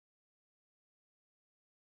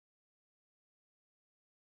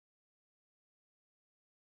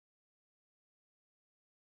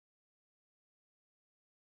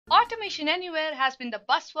Automation anywhere has been the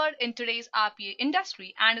buzzword in today's RPA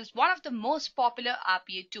industry and is one of the most popular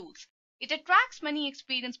RPA tools. It attracts many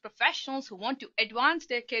experienced professionals who want to advance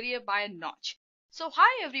their career by a notch. So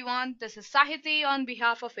hi everyone, this is Sahiti on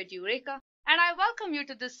behalf of Edureka and I welcome you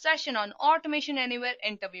to this session on Automation Anywhere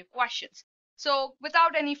interview questions. So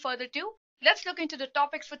without any further ado, let's look into the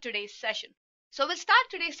topics for today's session. So we'll start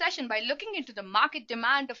today's session by looking into the market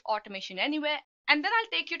demand of Automation Anywhere, and then I'll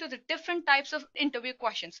take you to the different types of interview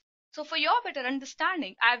questions. So for your better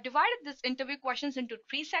understanding, I have divided this interview questions into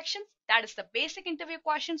three sections. That is the basic interview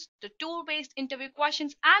questions, the tool-based interview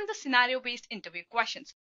questions, and the scenario-based interview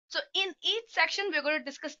questions. So in each section, we're going to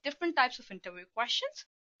discuss different types of interview questions.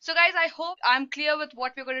 So guys, I hope I'm clear with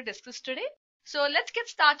what we're going to discuss today. So let's get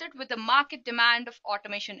started with the market demand of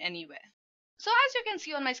Automation Anywhere. So as you can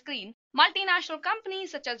see on my screen, multinational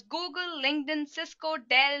companies such as Google, LinkedIn, Cisco,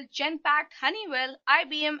 Dell, Genpact, Honeywell,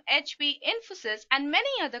 IBM, HP, Infosys, and many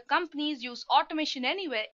other companies use Automation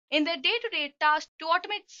Anywhere in their day-to-day tasks to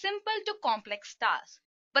automate simple to complex tasks.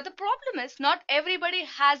 But the problem is not everybody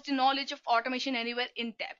has the knowledge of Automation Anywhere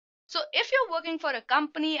in depth. So if you're working for a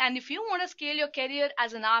company and if you want to scale your career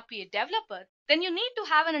as an RPA developer, then you need to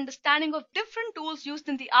have an understanding of different tools used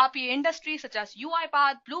in the RPA industry such as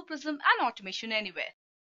UiPath, Blue Prism, and Automation Anywhere.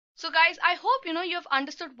 So guys, I hope you have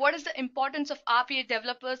understood what is the importance of RPA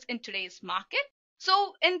developers in today's market.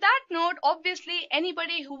 So in that note, obviously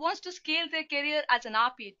anybody who wants to scale their career as an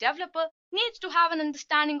RPA developer needs to have an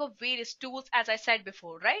understanding of various tools, as I said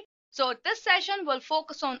before, right? So this session will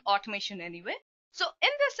focus on Automation Anywhere. So in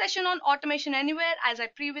this session on Automation Anywhere, as I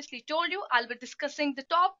previously told you, I'll be discussing the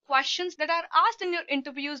top questions that are asked in your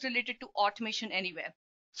interviews related to Automation Anywhere.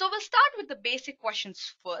 So we'll start with the basic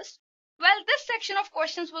questions first. Well, this section of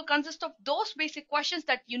questions will consist of those basic questions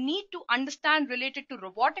that you need to understand related to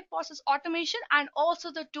robotic process automation and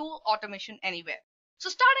also the tool Automation Anywhere. So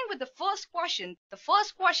starting with the first question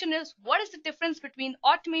is, what is the difference between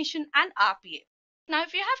automation and RPA? Now,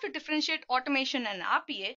 if you have to differentiate automation and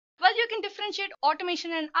RPA, well, you can differentiate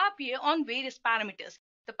automation and RPA on various parameters.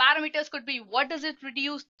 The parameters could be what does it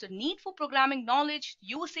reduce, the need for programming knowledge,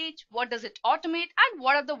 usage, what does it automate, and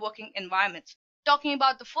what are the working environments. Talking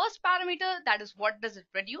about the first parameter, that is what does it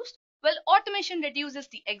reduce? Well, automation reduces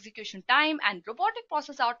the execution time and robotic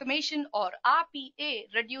process automation or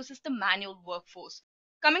RPA reduces the manual workforce.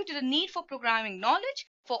 Coming to the need for programming knowledge,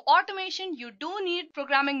 for automation, you do need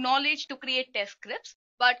programming knowledge to create test scripts.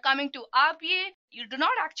 But coming to RPA, you do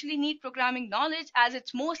not actually need programming knowledge as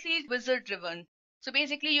it's mostly wizard driven. So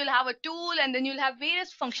basically you'll have a tool and then you'll have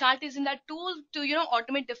various functionalities in that tool to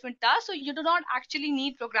automate different tasks. So you do not actually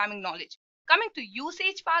need programming knowledge. Coming to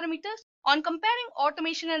usage parameters, on comparing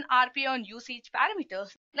automation and RPA on usage parameters,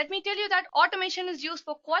 let me tell you that automation is used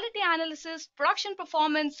for quality analysis, production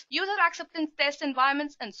performance, user acceptance test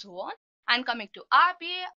environments, and so on. And coming to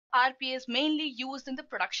RPA is mainly used in the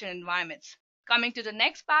production environments. Coming to the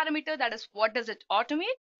next parameter, that is what does it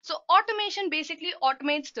automate? So automation basically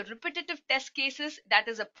automates the repetitive test cases, that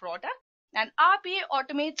is a product, and RPA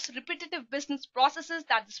automates repetitive business processes,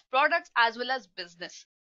 that is products as well as business.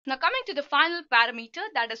 Now coming to the final parameter,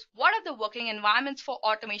 that is what are the working environments for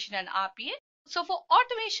automation and RPA? So for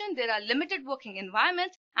automation, there are limited working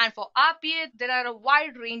environments, and for RPA, there are a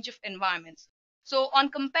wide range of environments. So on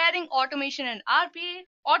comparing automation and RPA,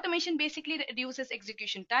 automation basically reduces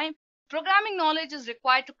execution time. Programming knowledge is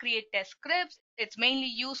required to create test scripts. It's mainly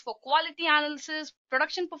used for quality analysis,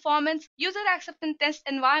 production performance, user acceptance test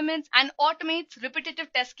environments, and automates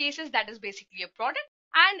repetitive test cases, that is basically a product,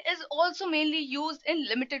 and is also mainly used in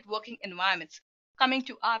limited working environments. Coming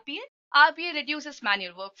to RPA reduces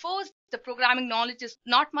manual workforce. The programming knowledge is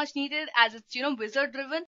not much needed as it's wizard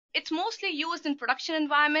driven. It's mostly used in production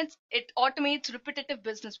environments. It automates repetitive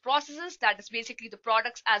business processes, that is basically the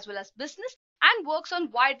products as well as business, and works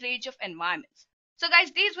on wide range of environments. So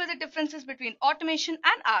guys, these were the differences between automation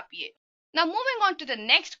and RPA. Now moving on to the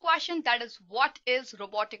next question, that is what is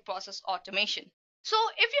robotic process automation? So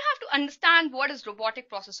if you have to understand what is robotic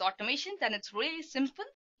process automation, then it's really simple.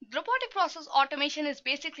 Robotic process automation is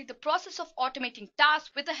basically the process of automating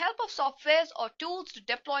tasks with the help of softwares or tools to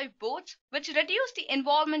deploy bots, which reduce the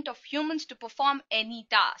involvement of humans to perform any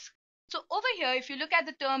task. So over here, if you look at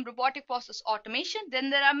the term robotic process automation, then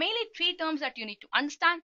there are mainly three terms that you need to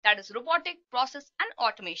understand. That is robotic, process, and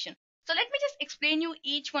automation. So let me just explain you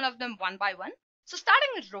each one of them one by one. So starting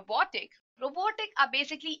with robotic are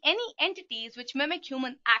basically any entities which mimic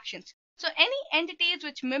human actions. So any entities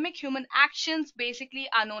which mimic human actions basically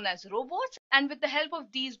are known as robots, and with the help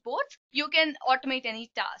of these bots, you can automate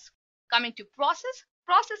any task. Coming to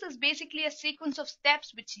process is basically a sequence of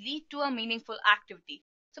steps which lead to a meaningful activity.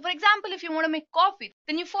 So for example, if you want to make coffee,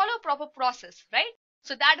 then you follow a proper process, right?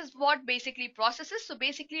 So that is what basically process is. So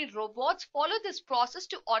basically robots follow this process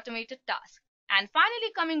to automate a task. And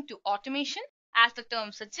finally coming to automation, as the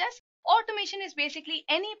term suggests, automation is basically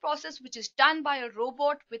any process which is done by a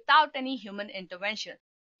robot without any human intervention.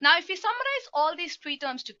 Now, if we summarize all these three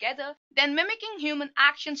terms together, then mimicking human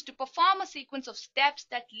actions to perform a sequence of steps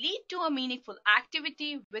that lead to a meaningful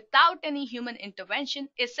activity without any human intervention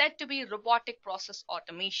is said to be robotic process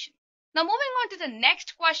automation. Now, moving on to the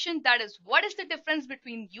next question, that is, what is the difference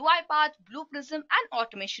between UiPath, Blue Prism, and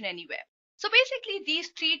Automation Anywhere? So basically, these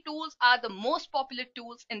three tools are the most popular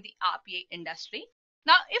tools in the RPA industry.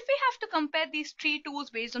 Now, if we have to compare these three tools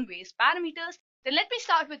based on various parameters, then let me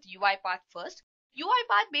start with UiPath first.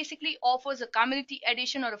 UiPath basically offers a community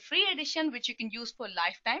edition or a free edition which you can use for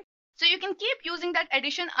lifetime. So you can keep using that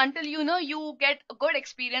edition until you get a good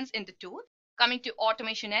experience in the tool. Coming to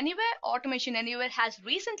Automation Anywhere has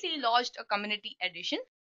recently launched a community edition.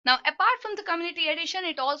 Now, apart from the community edition,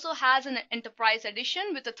 it also has an enterprise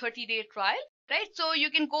edition with a 30-day trial, right? So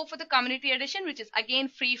you can go for the community edition, which is again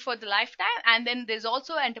free for the lifetime. And then there's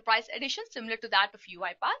also an enterprise edition similar to that of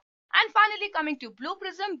UiPath. And finally, coming to Blue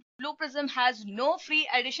Prism has no free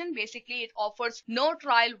edition. Basically, it offers no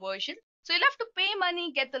trial version. So you'll have to pay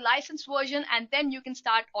money, get the licensed version, and then you can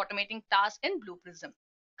start automating tasks in Blue Prism.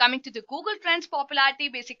 Coming to the Google Trends popularity,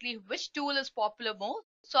 basically which tool is popular more?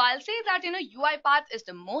 So I'll say that UiPath is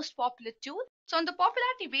the most popular tool. So on the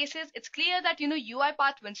popularity basis, it's clear that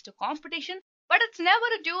UiPath wins the competition. But it's never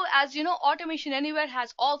a do, as Automation Anywhere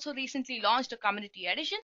has also recently launched a community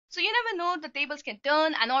edition. So you never know, the tables can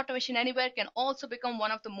turn, and Automation Anywhere can also become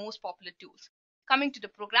one of the most popular tools. Coming to the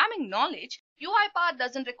programming knowledge, UiPath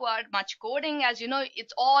doesn't require much coding, as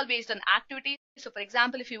it's all based on activity. So for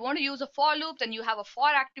example, if you want to use a for loop, then you have a for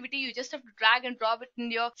activity, you just have to drag and drop it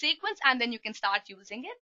in your sequence and then you can start using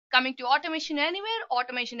it. Coming to Automation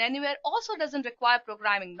Anywhere also doesn't require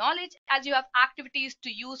programming knowledge, as you have activities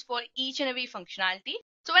to use for each and every functionality.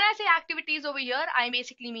 So when I say activities over here, I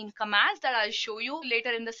basically mean commands that I'll show you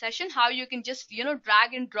later in the session, how you can just,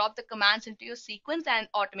 drag and drop the commands into your sequence and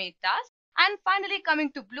automate tasks. And finally,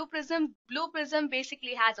 coming to Blue Prism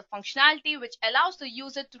basically has a functionality which allows the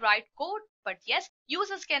user to write code, but yes,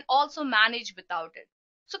 users can also manage without it.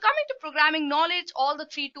 So coming to programming knowledge, all the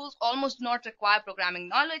three tools almost do not require programming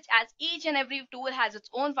knowledge, as each and every tool has its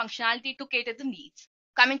own functionality to cater the needs.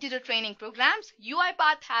 Coming to the training programs,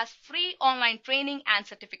 UiPath has free online training and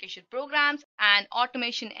certification programs, and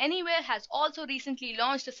Automation Anywhere has also recently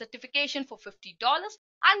launched a certification for $50,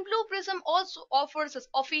 and Blue Prism also offers an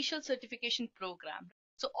official certification program.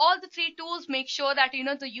 So all the three tools make sure that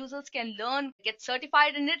the users can learn, get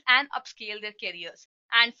certified in it, and upscale their careers.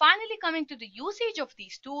 And finally, coming to the usage of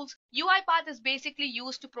these tools, UiPath is basically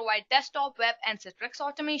used to provide desktop, web, and Citrix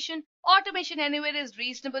automation. Automation Anywhere is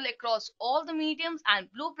reasonable across all the mediums,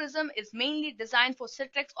 and Blue Prism is mainly designed for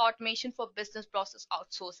Citrix automation for business process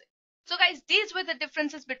outsourcing. So guys, these were the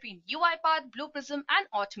differences between UiPath, Blue Prism, and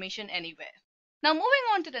Automation Anywhere. Now moving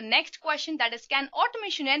on to the next question, that is, can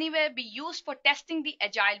Automation Anywhere be used for testing the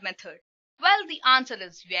agile method? Well, the answer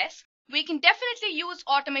is yes. We can definitely use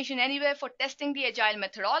Automation Anywhere for testing the agile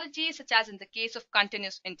methodology, such as in the case of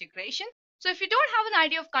continuous integration. So if you don't have an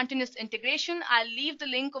idea of continuous integration, I'll leave the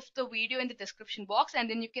link of the video in the description box, and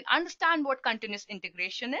then you can understand what continuous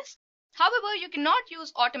integration is. However, you cannot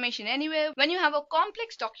use Automation Anywhere when you have a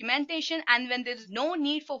complex documentation and when there is no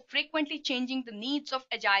need for frequently changing the needs of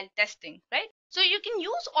agile testing, right? So you can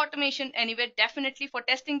use Automation Anywhere definitely for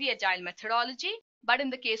testing the agile methodology, but in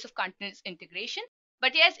the case of continuous integration.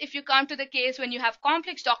 But yes, if you come to the case when you have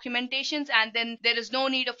complex documentations and then there is no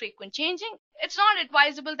need of frequent changing, it's not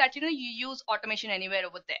advisable that you use Automation Anywhere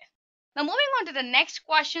over there. Now moving on to the next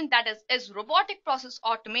question, that is robotic process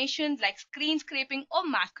automation like screen scraping or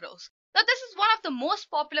macros? Now this is one of the most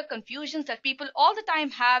popular confusions that people all the time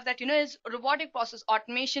have, that is robotic process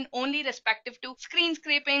automation only respective to screen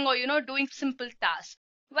scraping or doing simple tasks.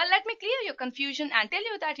 Well, let me clear your confusion and tell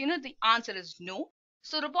you that the answer is no.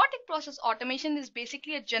 So robotic process automation is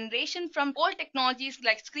basically a generation from old technologies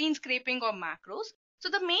like screen scraping or macros. So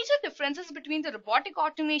the major differences between the robotic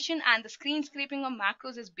automation and the screen scraping or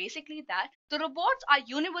macros is basically that the robots are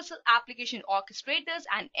universal application orchestrators,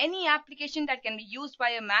 and any application that can be used by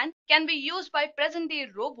a man can be used by present day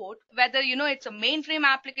robot, whether it's a mainframe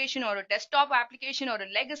application or a desktop application or a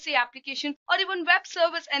legacy application or even web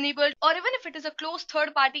service enabled, or even if it is a closed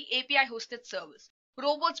third party API hosted service.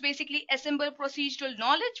 Robots basically assemble procedural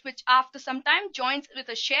knowledge which after some time joins with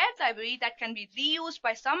a shared library that can be reused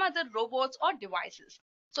by some other robots or devices.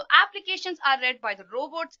 So applications are read by the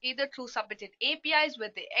robots either through submitted APIs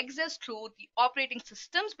where they exist through the operating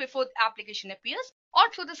systems before the application appears, or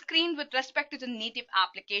through the screen with respect to the native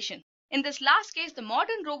application. In this last case, the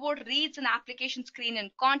modern robot reads an application screen in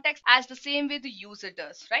context as the same way the user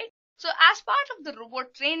does, right? So as part of the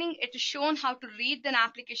robot training, it is shown how to read an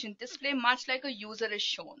application display much like a user is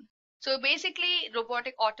shown. So basically,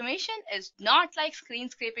 robotic automation is not like screen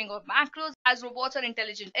scraping or macros, as robots are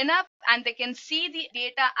intelligent enough and they can see the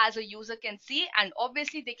data as a user can see, and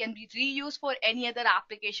obviously they can be reused for any other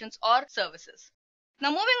applications or services. Now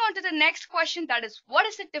moving on to the next question, that is, what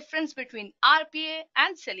is the difference between RPA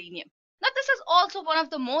and Selenium? Now this is also one of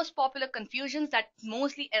the most popular confusions that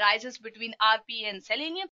mostly arises between RPA and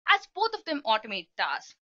Selenium, as both of them automate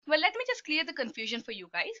tasks. Well, let me just clear the confusion for you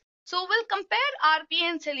guys. So we'll compare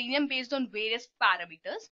RPA and Selenium based on various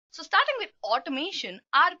parameters. So starting with automation,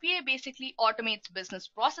 RPA basically automates business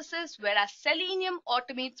processes, whereas Selenium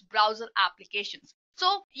automates browser applications.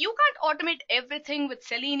 So you can't automate everything with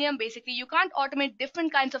Selenium. Basically, you can't automate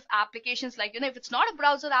different kinds of applications. Like, if it's not a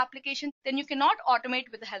browser application, then you cannot automate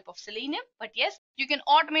with the help of Selenium. But yes, you can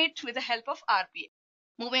automate with the help of RPA.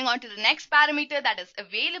 Moving on to the next parameter, that is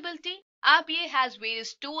availability. RPA has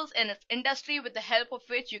various tools in its industry with the help of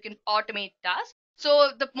which you can automate tasks.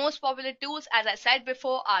 So the most popular tools, as I said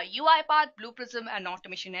before, are UiPath, Blue Prism, and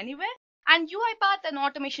Automation Anywhere. And UiPath and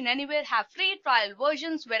Automation Anywhere have free trial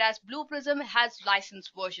versions, whereas Blue Prism has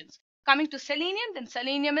licensed versions. Coming to Selenium, then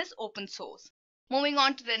Selenium is open source. Moving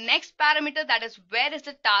on to the next parameter, that is, where is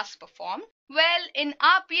the task performed? Well, in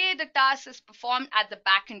RPA, the task is performed at the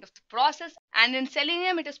back end of the process, and in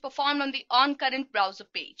Selenium, it is performed on the on-current browser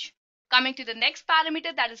page. Coming to the next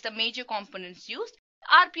parameter, that is the major components used.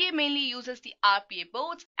 RPA mainly uses the RPA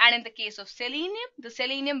boards, and in the case of Selenium, the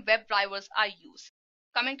Selenium web drivers are used.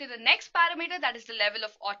 Coming to the next parameter, that is the level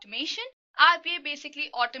of automation. RPA basically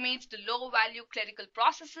automates the low value clerical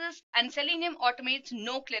processes, and Selenium automates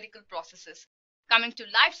no clerical processes. Coming to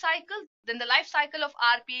life cycle, then the life cycle of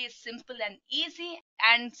RPA is simple and easy,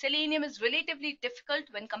 and Selenium is relatively difficult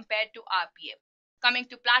when compared to RPA. Coming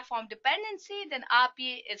to platform dependency, then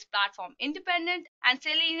RPA is platform independent and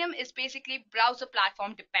Selenium is basically browser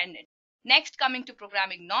platform dependent. Next, coming to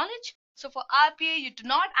programming knowledge. So for RPA, you do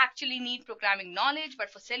not actually need programming knowledge,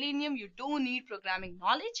 but for Selenium, you do need programming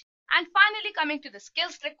knowledge. And finally, coming to the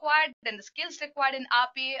skills required, then the skills required in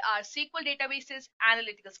RPA are SQL databases,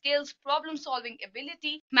 analytical skills, problem-solving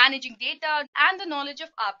ability, managing data, and the knowledge of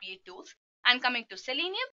RPA tools. And coming to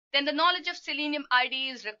Selenium, then the knowledge of Selenium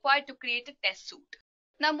IDE is required to create a test suite.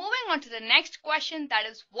 Now moving on to the next question, that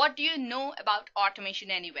is, what do you know about Automation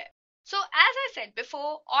Anywhere? So as I said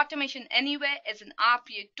before, Automation Anywhere is an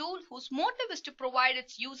RPA tool whose motive is to provide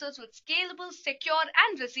its users with scalable, secure,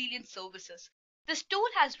 and resilient services. This tool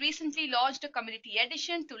has recently launched a community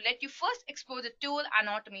edition to let you first explore the tool and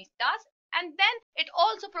automate tasks, and then it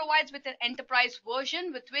also provides with an enterprise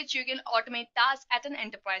version with which you can automate tasks at an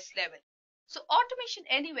enterprise level. So Automation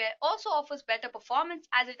Anywhere also offers better performance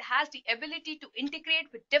as it has the ability to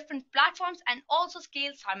integrate with different platforms and also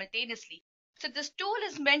scale simultaneously. So this tool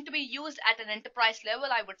is meant to be used at an enterprise level,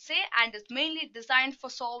 I would say, and is mainly designed for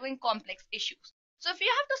solving complex issues. So if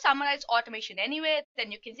you have to summarize Automation Anywhere,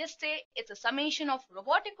 then you can just say it's a summation of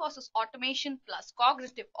robotic process automation plus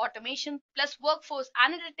cognitive automation plus workforce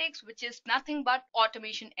analytics, which is nothing but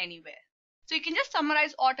Automation Anywhere. So you can just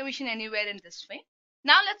summarize Automation Anywhere in this way.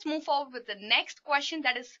 Now let's move forward with the next question,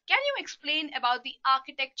 that is, can you explain about the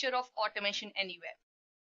architecture of Automation Anywhere?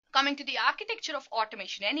 Coming to the architecture of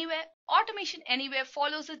Automation Anywhere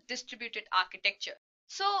follows a distributed architecture.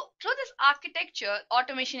 So through this architecture,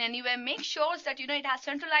 Automation Anywhere makes sure that it has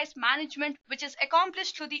centralized management, which is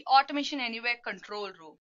accomplished through the Automation Anywhere control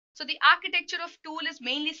room. So the architecture of tool is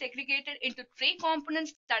mainly segregated into three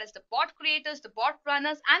components, that is the bot creators, the bot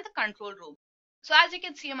runners, and the control room. So as you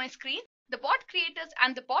can see on my screen, the bot creators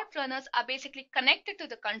and the bot runners are basically connected to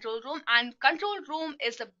the control room, and control room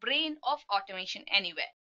is the brain of Automation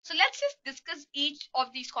Anywhere. So let's just discuss each of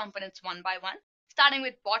these components one by one, starting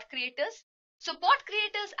with bot creators. So bot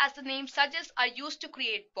creators, as the name suggests, are used to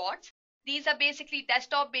create bots. These are basically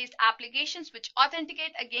desktop-based applications which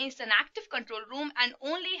authenticate against an active control room and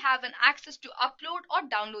only have an access to upload or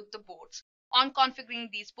download the bots. On configuring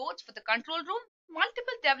these bots for the control room,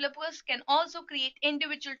 multiple developers can also create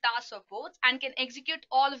individual tasks or bots and can execute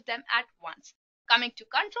all of them at once. Coming to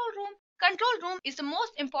control room is the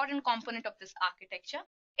most important component of this architecture.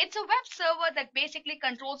 It's a web server that basically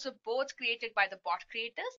controls the bots created by the bot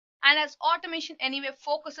creators, and as Automation Anywhere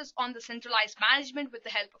focuses on the centralized management with the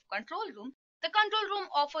help of control room, The control room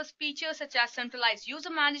offers features such as centralized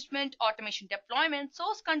user management, automation deployment,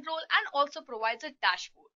 source control, and also provides a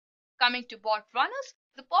dashboard. Coming to bot runners,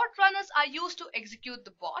 the bot runners are used to execute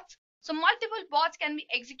the bots. So multiple bots can be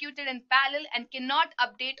executed in parallel and cannot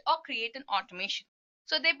update or create an automation.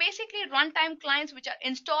 So they basically runtime clients which are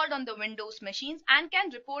installed on the Windows machines and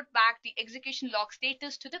can report back the execution log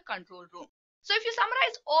status to the control room. So if you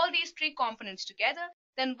summarize all these three components together,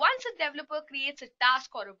 then once a developer creates a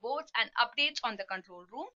task or a bots and updates on the control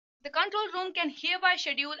room, the control room can hereby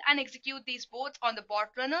schedule and execute these bots on the bot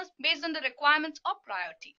runners based on the requirements or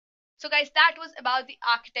priority. So guys, that was about the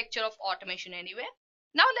architecture of Automation Anywhere.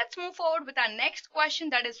 Now let's move forward with our next question,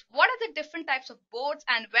 that is, what are the different types of bots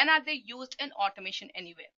and when are they used in Automation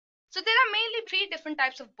Anywhere? So there are mainly three different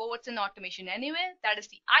types of bots in Automation Anywhere, that is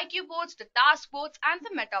the IQ bots, the task bots, and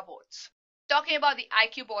the meta bots. Talking about the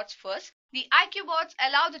IQ bots first, the IQ bots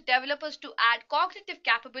allow the developers to add cognitive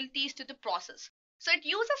capabilities to the process. So it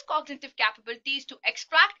uses cognitive capabilities to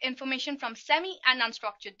extract information from semi and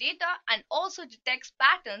unstructured data and also detects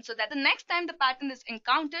patterns so that the next time the pattern is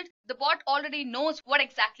encountered, the bot already knows what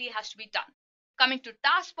exactly has to be done. Coming to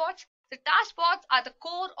task bots, the task bots are the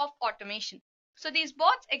core of automation. So these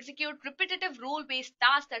bots execute repetitive rule-based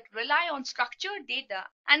tasks that rely on structured data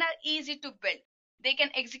and are easy to build. They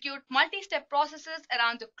can execute multi-step processes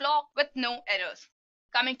around the clock with no errors.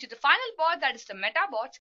 Coming to the final bot, that is the meta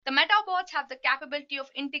bots. The meta bots have the capability of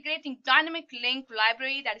integrating dynamic link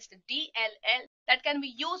library, that is the DLL, that can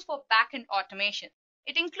be used for backend automation.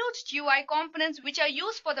 It includes GUI components which are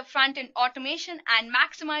used for the front-end automation and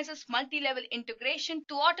maximizes multi-level integration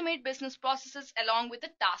to automate business processes along with the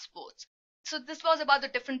task bots. So this was about the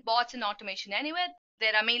different bots in Automation Anywhere.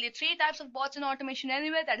 There are mainly three types of bots in Automation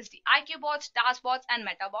Anywhere, that is the IQ bots, task bots, and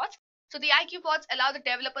meta bots. So the IQ bots allow the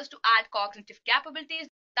developers to add cognitive capabilities.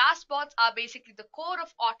 Task bots are basically the core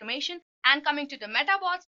of automation. And coming to the meta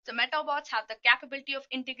bots have the capability of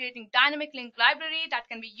integrating dynamic link library that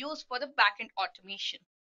can be used for the backend automation.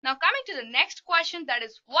 Now coming to the next question, that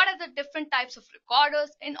is, what are the different types of recorders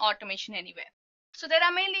in Automation Anywhere? So there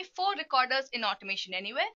are mainly four recorders in Automation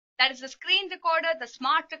Anywhere. That is the screen recorder, the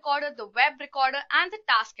smart recorder, the web recorder, and the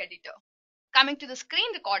task editor. Coming to the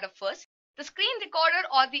screen recorder first, the screen recorder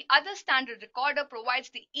or the other standard recorder provides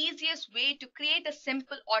the easiest way to create a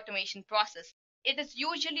simple automation process. It is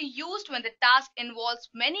usually used when the task involves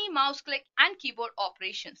many mouse click and keyboard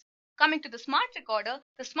operations. Coming to the smart recorder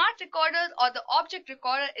or the object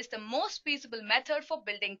recorder is the most feasible method for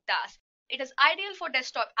building tasks. It is ideal for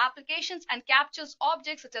desktop applications and captures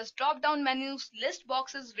objects such as drop-down menus, list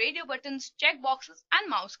boxes, radio buttons, check boxes, and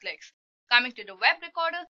mouse clicks. Coming to the web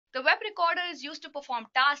recorder, the web recorder is used to perform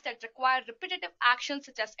tasks that require repetitive actions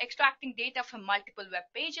such as extracting data from multiple web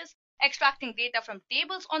pages, extracting data from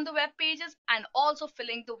tables on the web pages, and also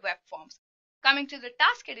filling the web forms. Coming to the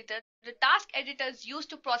task editor is used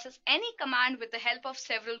to process any command with the help of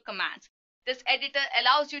several commands. This editor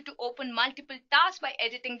allows you to open multiple tasks by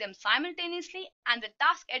editing them simultaneously, and the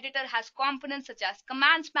task editor has components such as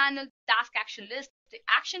commands panel, task action list, the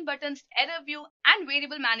action buttons, error view, and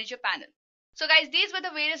variable manager panel. So guys, these were the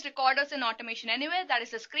various recorders in Automation Anywhere, that is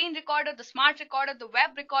the screen recorder, the smart recorder, the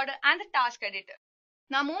web recorder, and the task editor.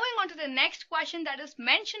 Now moving on to the next question, that is,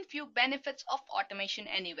 mention few benefits of Automation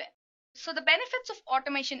Anywhere. So the benefits of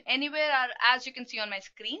Automation Anywhere are, as you can see on my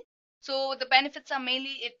screen. So the benefits are mainly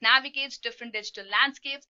it navigates different digital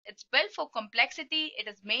landscapes, it's built for complexity, it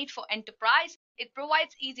is made for enterprise, it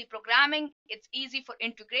provides easy programming, it's easy for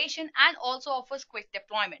integration, and also offers quick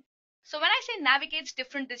deployment. So when I say navigates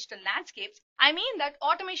different digital landscapes, I mean that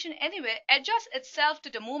Automation Anywhere adjusts itself to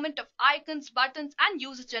the movement of icons, buttons, and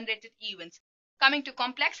user-generated events. Coming to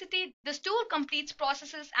complexity, this tool completes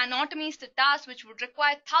processes and automates the tasks which would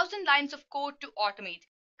require 1,000 lines of code to automate.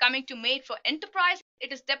 Coming to made for enterprise,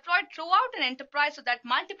 it is deployed throughout an enterprise so that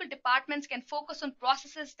multiple departments can focus on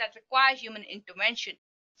processes that require human intervention.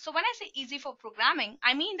 So when I say easy for programming,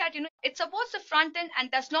 I mean that it supports the front end and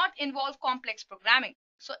does not involve complex programming.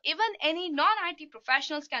 So even any non-IT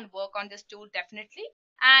professionals can work on this tool definitely.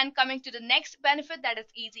 And coming to the next benefit, that is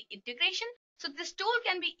easy integration. So this tool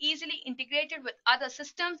can be easily integrated with other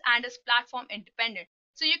systems and is platform independent.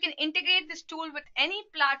 So you can integrate this tool with any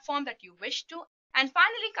platform that you wish to. And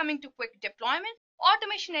finally, coming to quick deployment,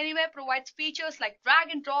 Automation Anywhere provides features like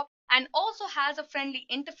drag and drop and also has a friendly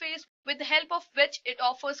interface with the help of which it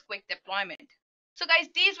offers quick deployment. So guys,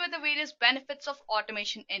 these were the various benefits of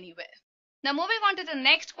Automation Anywhere. Now moving on to the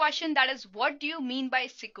next question, that is, what do you mean by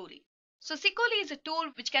𝐶𝐶𝐽𝐿I? So 𝐶𝐶𝐽𝐿I is a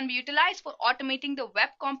tool which can be utilized for automating the web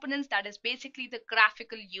components, that is basically the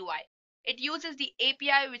graphical UI. It uses the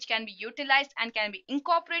API which can be utilized and can be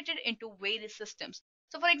incorporated into various systems.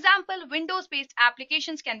 So for example, Windows-based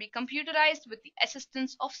applications can be computerized with the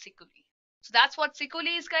assistance of 𝐶𝐶𝐽. So that's what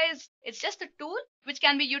𝐶𝐶𝐽 is, guys. It's just a tool which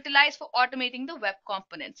can be utilized for automating the web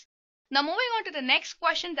components. Now moving on to the next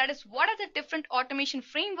question, that is, what are the different automation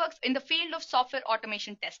frameworks in the field of software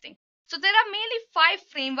automation testing? So there are mainly 5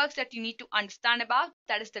 frameworks that you need to understand about.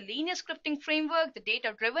 That is the linear scripting framework, the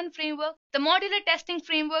data-driven framework, the modular testing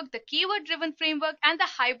framework, the keyword-driven framework, and the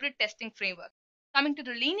hybrid testing framework. Coming to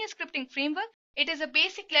the linear scripting framework, it is a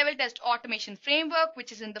basic level test automation framework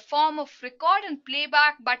which is in the form of record and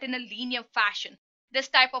playback but in a linear fashion. This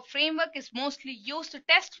type of framework is mostly used to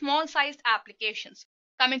test small-sized applications.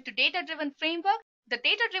 Coming to data-driven framework, the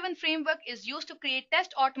data-driven framework is used to create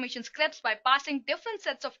test automation scripts by passing different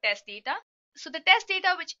sets of test data. So the test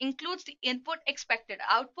data, which includes the input, expected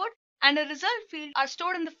output, and a result field, are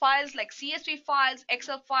stored in the files like CSV files,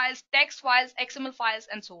 Excel files, text files, XML files,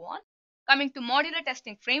 and so on. Coming to modular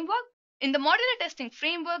testing framework, in the modular testing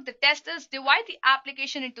framework, the testers divide the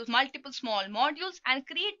application into multiple small modules and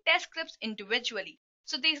create test scripts individually.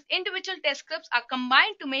 So these individual test scripts are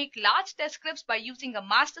combined to make large test scripts by using a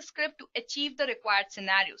master script to achieve the required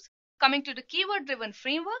scenarios. Coming to the keyword-driven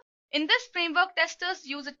framework, in this framework, testers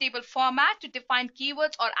use a table format to define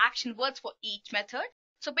keywords or action words for each method.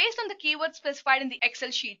 So based on the keywords specified in the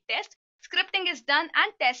Excel sheet test, scripting is done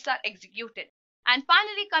and tests are executed. And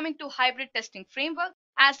finally, coming to hybrid testing framework,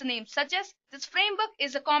 as the name suggests, this framework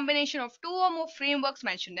is a combination of 2 or more frameworks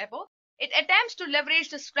mentioned above. It attempts to leverage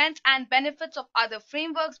the strengths and benefits of other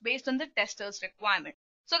frameworks based on the tester's requirement.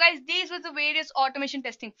 So guys, these were the various automation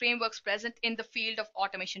testing frameworks present in the field of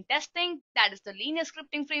automation testing. That is the linear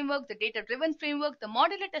scripting framework, the data-driven framework, the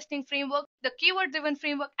modular testing framework, the keyword-driven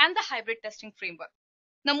framework, and the hybrid testing framework.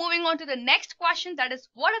 Now moving on to the next question, that is,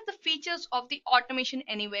 what are the features of the Automation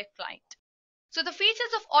Anywhere client? So the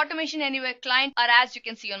features of Automation Anywhere client are, as you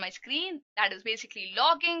can see on my screen, that is basically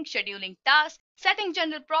logging, scheduling tasks, setting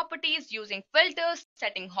general properties, using filters,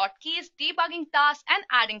 setting hotkeys, debugging tasks, and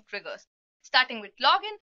adding triggers. Starting with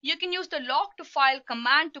login, you can use the log to file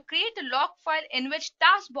command to create a log file in which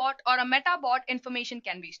taskbot or a metabot information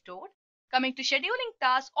can be stored. Coming to scheduling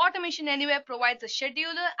tasks, Automation Anywhere provides a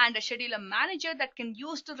scheduler and a scheduler manager that can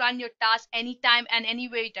use to run your tasks anytime and any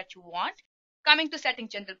way that you want. Coming to setting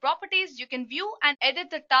general properties, you can view and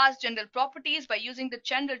edit the task general properties by using the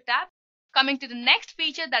General tab. Coming to the next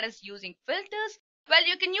feature, that is using filters, well,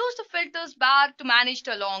 you can use the filters bar to manage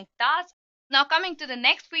the long tasks. Now coming to the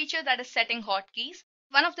next feature, that is setting hotkeys.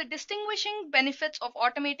 One of the distinguishing benefits of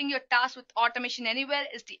automating your tasks with Automation Anywhere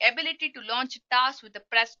is the ability to launch a task with the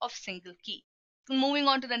press of single key. Moving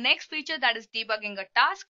on to the next feature, that is debugging a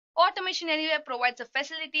task. Automation Anywhere provides a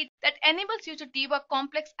facility that enables you to debug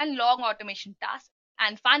complex and long automation tasks.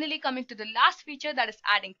 And finally, coming to the last feature, that is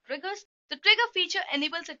adding triggers. The trigger feature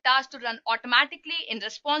enables a task to run automatically in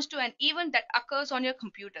response to an event that occurs on your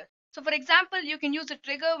computer. So for example, you can use a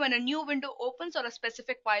trigger when a new window opens or a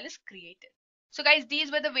specific file is created. So guys,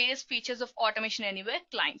 these were the various features of Automation Anywhere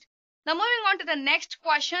client. Now moving on to the next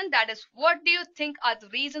question, that is, what do you think are the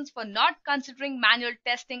reasons for not considering manual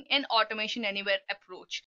testing in Automation Anywhere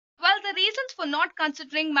approach? Well, the reasons for not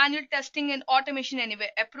considering manual testing in Automation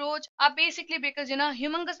Anywhere approach are basically because,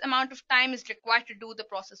 humongous amount of time is required to do the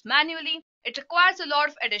process manually. It requires a lot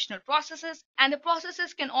of additional processes, and the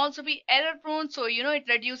processes can also be error prone, so, it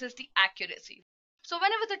reduces the accuracy. So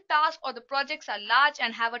whenever the tasks or the projects are large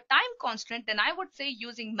and have a time constraint, then I would say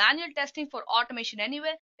using manual testing for Automation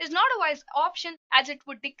Anywhere is not a wise option, as it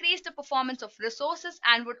would decrease the performance of resources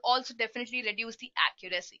and would also definitely reduce the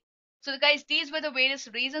accuracy. So guys, these were the various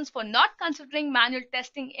reasons for not considering manual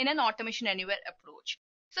testing in an Automation Anywhere approach.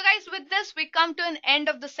 So guys, with this, we come to an end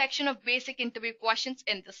of the section of basic interview questions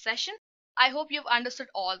in this session. I hope you've understood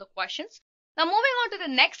all the questions. Now moving on to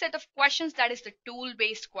the next set of questions, that is the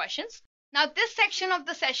tool-based questions. Now this section of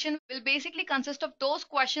the session will basically consist of those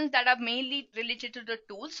questions that are mainly related to the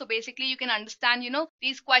tool. So basically you can understand,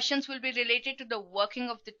 these questions will be related to the working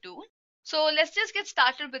of the tool. So let's just get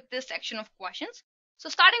started with this section of questions. So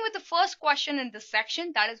starting with the first question in this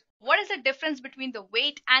section, that is, what is the difference between the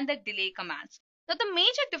wait and the delay commands? Now the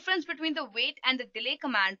major difference between the wait and the delay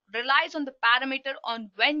command relies on the parameter on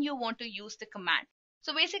when you want to use the command.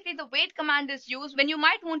 So basically the wait command is used when you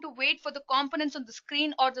might want to wait for the components on the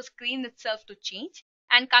screen or the screen itself to change.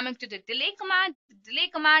 And coming to the delay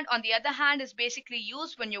command on the other hand is basically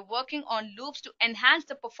used when you're working on loops to enhance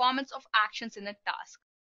the performance of actions in a task.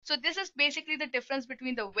 So this is basically the difference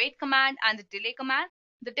between the wait command and the delay command.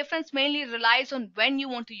 The difference mainly relies on when you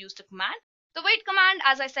want to use the command. The wait command,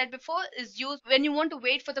 as I said before, is used when you want to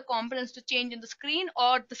wait for the components to change in the screen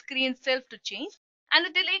or the screen itself to change. And the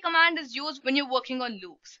delay command is used when you're working on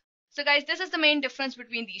loops. So guys, this is the main difference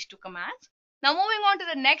between these two commands. Now moving on to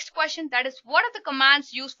the next question, that is, what are the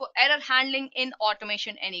commands used for error handling in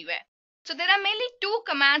Automation Anywhere? So there are mainly two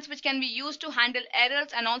commands which can be used to handle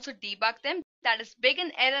errors and also debug them. That is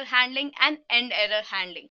begin error handling and end error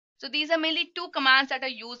handling. So these are mainly two commands that are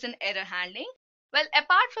used in error handling. Well,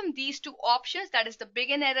 apart from these two options, that is the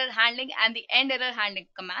begin error handling and the end error handling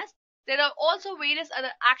commands, there are also various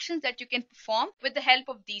other actions that you can perform with the help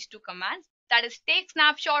of these two commands. That is take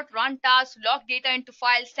snapshot, run task, log data into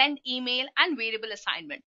file, send email, and variable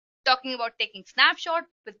assignment. Talking about taking snapshot,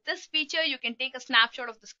 with this feature you can take a snapshot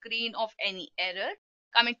of the screen of any error.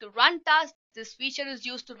 Coming to run task, this feature is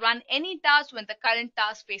used to run any task when the current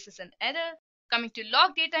task faces an error. Coming to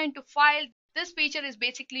log data into file, this feature is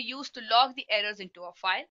basically used to log the errors into a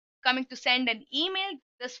file. Coming to send an email,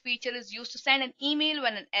 this feature is used to send an email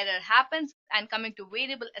when an error happens. And coming to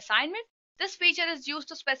variable assignment, this feature is used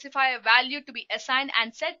to specify a value to be assigned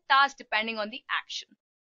and set tasks depending on the action.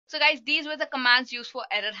 So guys, these were the commands used for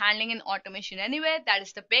error handling in Automation Anywhere. That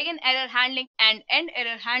is the begin error handling and end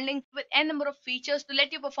error handling with n number of features to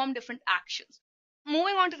let you perform different actions.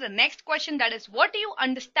 Moving on to the next question, that is, what do you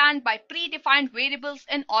understand by predefined variables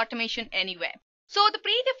in Automation Anywhere? So the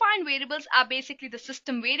predefined variables are basically the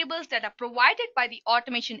system variables that are provided by the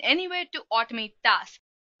Automation Anywhere to automate tasks.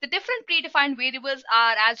 The different predefined variables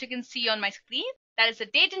are, as you can see on my screen, that is the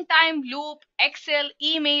date and time, loop, Excel,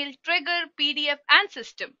 email, trigger, PDF, and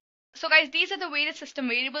system. So guys, these are the various system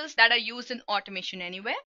variables that are used in Automation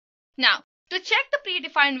Anywhere. Now, to check the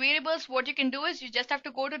predefined variables, what you can do is you just have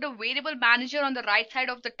to go to the variable manager on the right side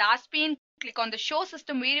of the task pane, click on the show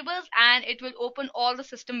system variables, and it will open all the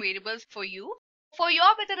system variables for you. For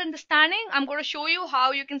your better understanding, I'm going to show you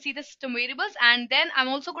how you can see the system variables, and then I'm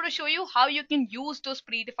also going to show you how you can use those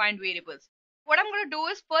predefined variables. What I'm going to do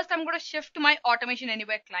is first I'm going to shift to my Automation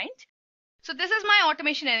Anywhere client. So this is my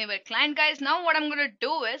Automation Anywhere client, guys. Now what I'm going to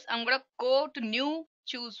do is I'm going to go to new,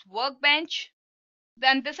 choose workbench.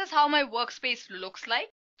 Then this is how my workspace looks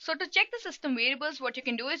like. So to check the system variables, what you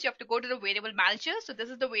can do is you have to go to the variable manager. So this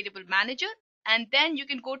is the variable manager, and then you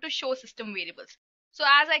can go to show system variables. So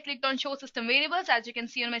as I clicked on show system variables, as you can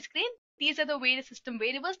see on my screen, these are the various system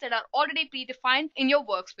variables that are already predefined in your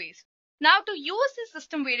workspace. Now to use these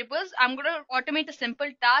system variables, I'm going to automate a simple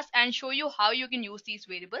task and show you how you can use these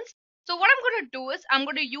variables. So what I'm going to do is I'm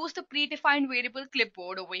going to use the predefined variable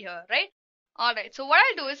clipboard over here, right? Alright, so what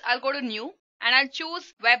I'll do is I'll go to new and I'll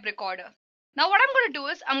choose web recorder. Now what I'm going to do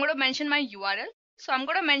is I'm going to mention my URL. So I'm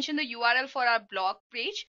going to mention the URL for our blog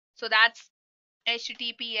page. So that's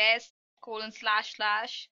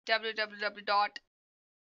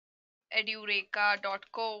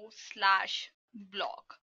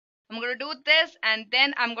https://www.edureka.co/blog. I'm going to do this and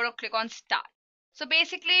then I'm going to click on start. So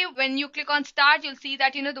basically when you click on start, you'll see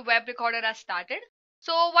that the web recorder has started.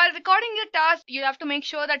 So while recording your task, you have to make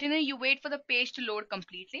sure that you wait for the page to load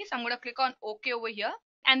completely. So I'm going to click on OK over here,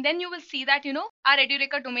 and then you will see that our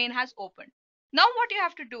Edureka domain has opened. Now what you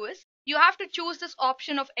have to do is you have to choose this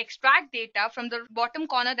option of extract data from the bottom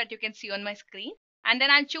corner that you can see on my screen, and then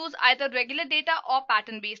I'll choose either regular data or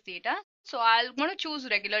pattern based data. So I'm going to choose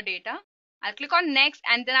regular data. I'll click on next,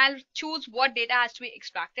 and then I'll choose what data has to be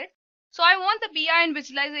extracted. So I want the BI and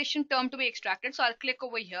visualization term to be extracted. So I'll click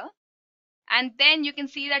over here. And then you can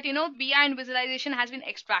see that BI and visualization has been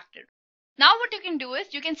extracted. Now what you can do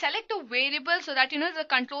is you can select a variable so that the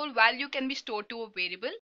control value can be stored to a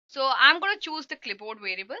variable. So I'm going to choose the clipboard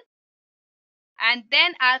variable, and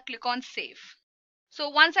then I'll click on save. So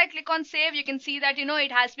once I click on save, you can see that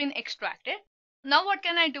it has been extracted. Now what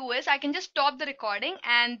can I do is I can just stop the recording,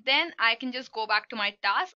 and then I can just go back to my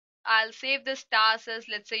task. I'll save this task as,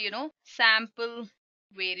 let's say, sample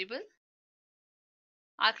variable.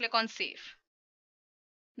 I'll click on save.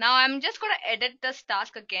 Now I'm just going to edit this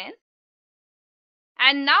task again.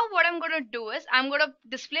 And now what I'm going to do is I'm going to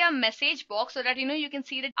display a message box so that you can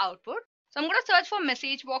see the output. So I'm going to search for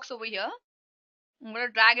message box over here. I'm going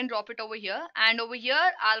to drag and drop it over here. And over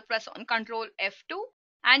here, I'll press on Control F2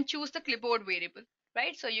 and choose the clipboard variable,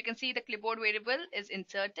 right? So you can see the clipboard variable is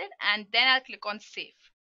inserted, and then I'll click on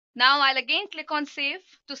save. Now I'll again click on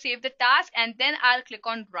save to save the task, and then I'll click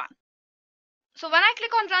on run. So when I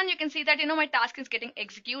click on run, you can see that my task is getting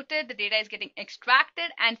executed, the data is getting extracted,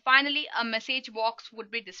 and finally a message box would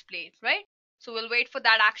be displayed, right? So we'll wait for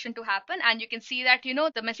that action to happen, and you can see that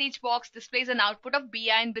the message box displays an output of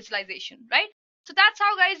BI and visualization, right? So that's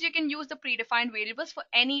how, guys, you can use the predefined variables for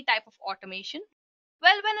any type of automation.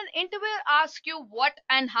 Well, when an interviewer asks you what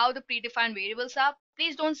and how the predefined variables are,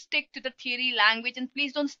 please don't stick to the theory language, and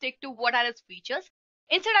please don't stick to what are its features.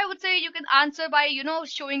 Instead, I would say you can answer by,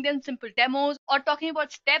 showing them simple demos or talking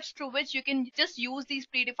about steps through which you can just use these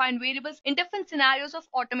predefined variables in different scenarios of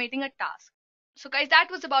automating a task. So guys, that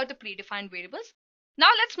was about the predefined variables. Now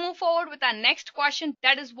let's move forward with our next question.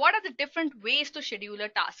 That is, what are the different ways to schedule a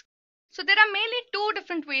task? So there are mainly two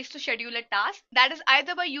different ways to schedule a task. That is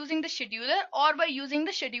either by using the scheduler or by using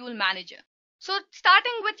the schedule manager. So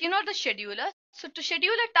starting with, the scheduler. So to schedule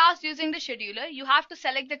a task using the scheduler, you have to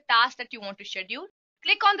select the task that you want to schedule.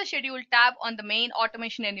 Click on the schedule tab on the main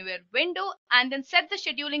Automation Anywhere window and then set the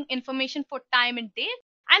scheduling information for time and date.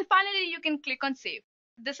 And finally, you can click on save.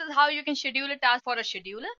 This is how you can schedule a task for a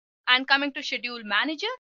scheduler. And coming to schedule manager,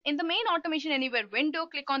 in the main Automation Anywhere window,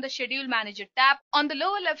 click on the schedule manager tab on the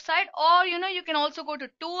lower left side, or you can also go to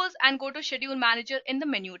tools and go to schedule manager in the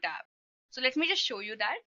menu tab. So let me just show you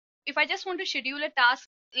that. If I just want to schedule a task,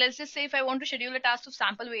 let's just say if I want to schedule a task of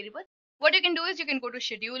sample variable, what you can do is you can go to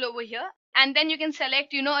schedule over here and then you can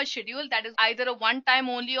select, a schedule that is either a one time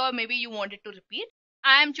only or maybe you want it to repeat.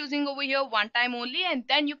 I am choosing over here one time only, and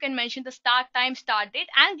then you can mention the start time, start date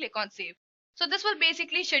and click on save. So this will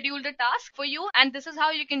basically schedule the task for you, and this is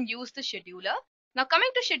how you can use the scheduler. Now coming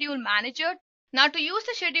to schedule manager. Now to use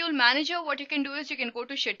the schedule manager, what you can do is you can go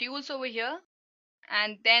to schedules over here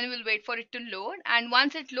and then we'll wait for it to load. And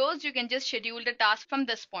once it loads, you can just schedule the task from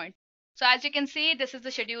this point. So as you can see, this is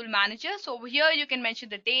the schedule manager. So over here, you can mention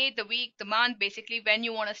the day, the week, the month, basically when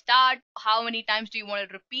you want to start, how many times do you want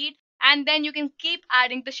to repeat, and then you can keep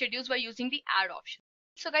adding the schedules by using the add option.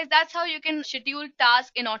 So guys, that's how you can schedule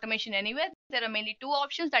tasks in Automation Anywhere. There are mainly two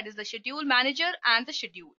options, that is the schedule manager and the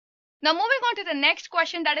schedule. Now moving on to the next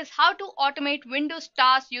question, that is how to automate Windows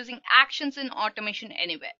tasks using actions in Automation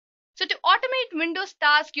Anywhere. So to automate Windows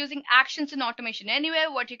tasks using actions in Automation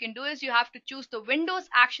Anywhere, what you can do is you have to choose the Windows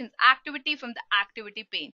Actions activity from the activity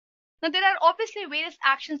pane. Now there are obviously various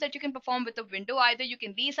actions that you can perform with a window. Either you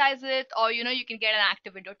can resize it, or you can get an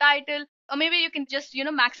active window title, or maybe you can just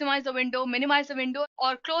maximize the window, minimize the window,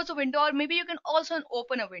 or close a window, or maybe you can also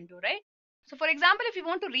open a window, right? So for example, if you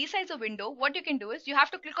want to resize a window, what you can do is you have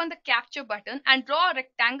to click on the capture button and draw a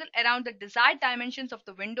rectangle around the desired dimensions of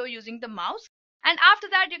the window using the mouse. And after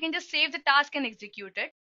that, you can just save the task and execute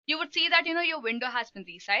it. You would see that, your window has been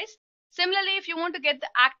resized. Similarly, if you want to get the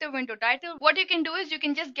active window title, what you can do is you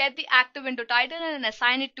can just get the active window title and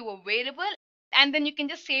assign it to a variable. And then you can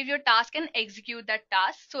just save your task and execute that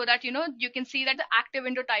task so that, you can see that the active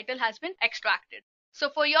window title has been extracted. So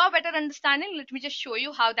for your better understanding, let me just show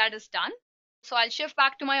you how that is done. So I'll shift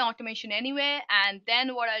back to my Automation Anywhere. And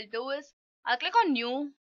then what I'll do is I'll click on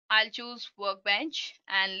new. I'll choose workbench.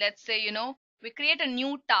 And let's say, we create a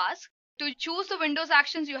new task. To choose the Windows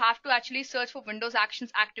actions, you have to actually search for Windows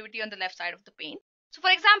actions activity on the left side of the pane. So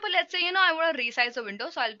for example, let's say, I want to resize the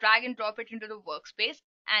window. So I'll drag and drop it into the workspace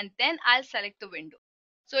and then I'll select the window.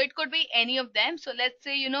 So it could be any of them. So let's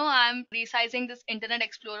say, I'm resizing this Internet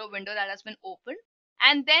Explorer window that has been opened.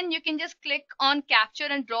 And then you can just click on capture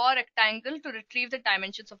and draw a rectangle to retrieve the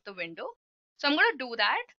dimensions of the window. So I'm going to do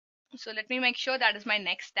that. So let me make sure that is my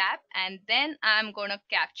next step. And then I'm going to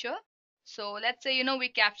capture. So let's say, we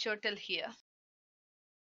capture till here.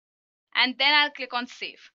 And then I'll click on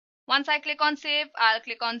save. Once I click on save, I'll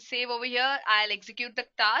click on save over here. I'll execute the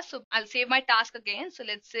task. So I'll save my task again. So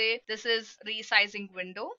let's say this is resizing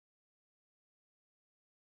window.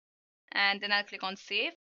 And then I'll click on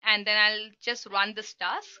save. And then I'll just run this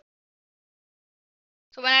task.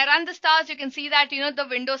 So when I run this task, you can see that, the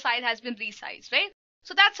window size has been resized, right?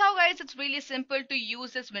 So that's how, guys, it's really simple to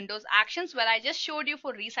use this Windows actions. Where I just showed you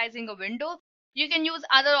for resizing a window. You can use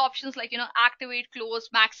other options like, activate, close,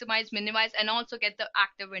 maximize, minimize, and also get the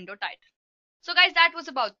active window title. So guys, that was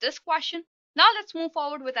about this question. Now let's move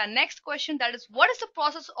forward with our next question. That is, what is the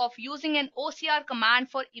process of using an OCR command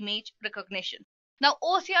for image recognition? Now,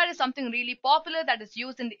 OCR is something really popular that is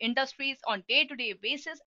used in the industries on day-to-day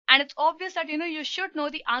basis. And it's obvious that, you should know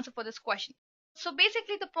the answer for this question. So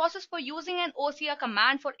basically, the process for using an OCR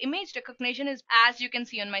command for image recognition is as you can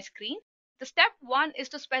see on my screen. The step 1 is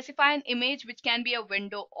to specify an image which can be a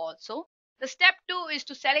window also. The step 2 is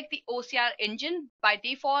to select the OCR engine. By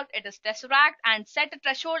default, it is Tesseract, and set a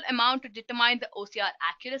threshold amount to determine the OCR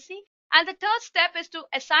accuracy. And the third step is to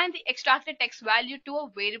assign the extracted text value to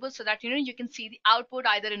a variable so that you can see the output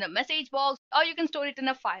either in a message box or you can store it in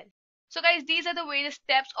a file. So guys, these are the various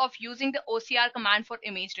steps of using the OCR command for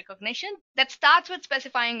image recognition. That starts with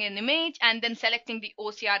specifying an image and then selecting the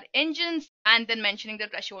OCR engines and then mentioning the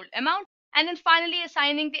threshold amount, and then finally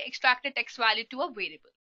assigning the extracted text value to a variable.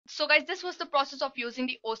 So guys, this was the process of using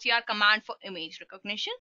the OCR command for image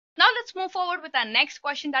recognition. Now let's move forward with our next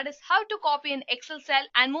question, that is how to copy an Excel cell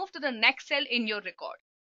and move to the next cell in your record.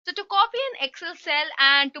 So to copy an Excel cell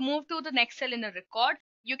and to move to the next cell in a record,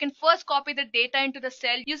 you can first copy the data into the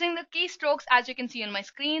cell using the keystrokes as you can see on my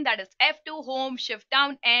screen, that is F2 home, shift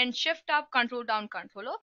down, end, shift up, control down,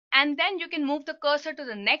 controller. And then you can move the cursor to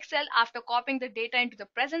the next cell after copying the data into the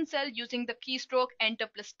present cell using the keystroke enter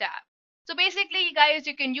plus tab. So basically guys,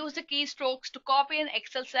 you can use the keystrokes to copy an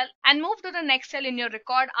Excel cell and move to the next cell in your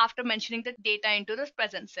record after mentioning the data into the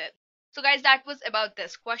present cell. So guys, that was about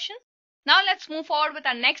this question. Now let's move forward with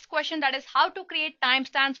our next question, that is how to create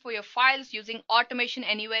timestamps for your files using Automation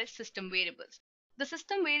Anywhere system variables. The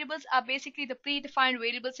system variables are basically the predefined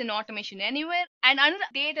variables in Automation Anywhere, and under the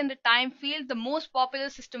date and the time field, the most popular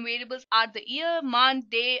system variables are the year, month,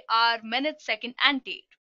 day, hour, minute, second, and date.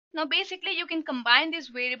 Now basically you can combine these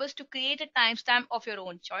variables to create a timestamp of your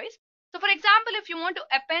own choice. So for example, if you want to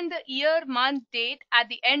append the year, month, date at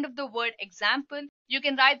the end of the word example, you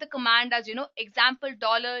can write the command as example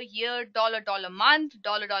 $year, $month,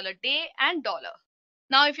 $day, and $.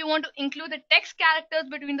 Now if you want to include the text characters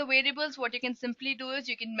between the variables, what you can simply do is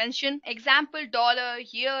you can mention example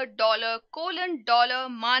 $year, colon,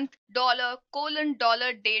 month, colon,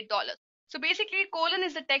 day, $. So basically colon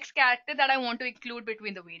is the text character that I want to include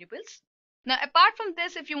between the variables. Now apart from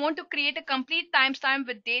this, if you want to create a complete timestamp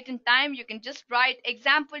with date and time, you can just write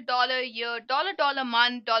example $year,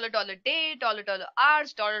 month, day,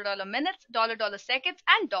 hours, minutes, seconds,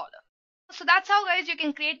 and $. So that's how guys you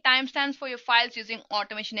can create timestamps for your files using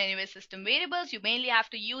Automation Anywhere system variables. You mainly have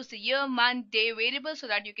to use the year, month, day variables so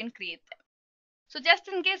that you can create them. So just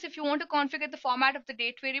in case if you want to configure the format of the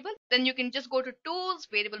date variable, then you can just go to Tools,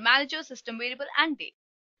 Variable Manager, System Variable, and Date.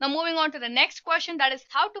 Now moving on to the next question, that is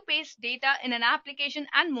how to paste data in an application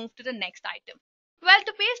and move to the next item. Well,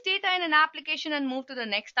 to paste data in an application and move to the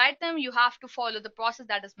next item, you have to follow the process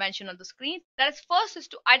that is mentioned on the screen. That is, first is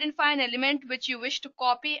to identify an element which you wish to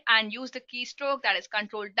copy and use the keystroke, that is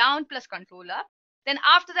Control down plus Control up. Then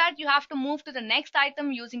after that, you have to move to the next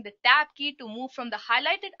item using the tab key to move from the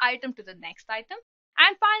highlighted item to the next item.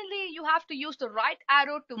 And finally, you have to use the right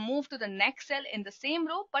arrow to move to the next cell in the same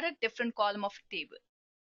row but a different column of a table.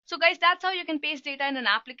 So guys, that's how you can paste data in an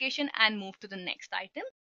application and move to the next item.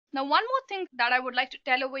 Now one more thing that I would like to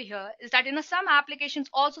tell over here is that some applications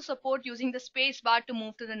also support using the space bar to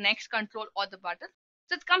move to the next control or the button.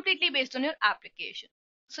 So it's completely based on your application.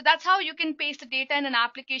 So that's how you can paste the data in an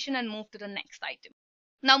application and move to the next item.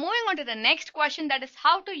 Now moving on to the next question, that is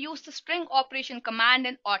how to use the string operation command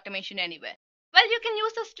in Automation Anywhere. Well, you can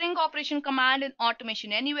use the string operation command in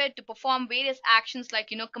Automation Anywhere to perform various actions like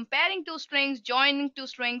comparing two strings, joining two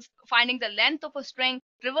strings, finding the length of a string,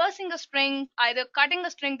 reversing a string, either cutting a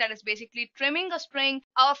string, that is basically trimming a string,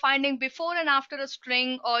 or finding before and after a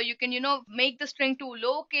string, or you can make the string to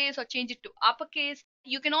lowercase or change it to uppercase.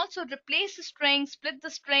 You can also replace the string, split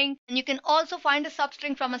the string, and you can also find a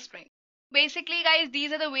substring from a string. Basically guys,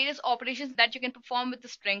 these are the various operations that you can perform with the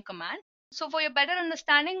string command. So for your better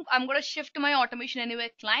understanding, I'm going to shift to my Automation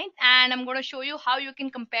Anywhere client and I'm going to show you how you can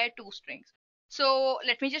compare two strings. So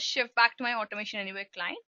let me just shift back to my Automation Anywhere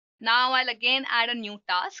client. Now I'll again add a new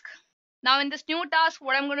task. Now in this new task,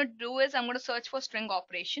 what I'm going to do is I'm going to search for string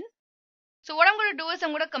operation. So what I'm going to do is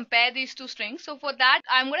I'm going to compare these two strings. So for that,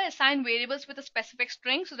 I'm going to assign variables with a specific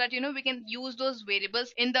string so that we can use those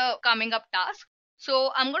variables in the coming up task.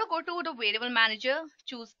 So I'm going to go to the variable manager,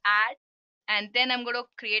 choose add. And then I'm going to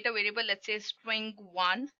create a variable, let's say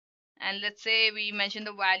string1, and let's say we mention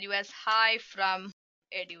the value as hi from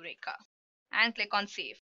Edureka and click on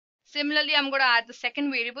save. Similarly, I'm going to add the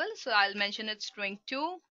second variable, so I'll mention it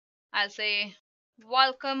string2. I'll say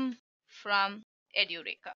welcome from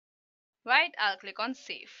Edureka, right? I'll click on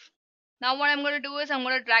save. Now what I'm going to do is I'm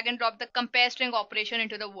going to drag and drop the compare string operation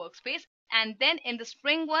into the workspace, and then in the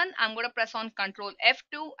string1 I'm going to press on Control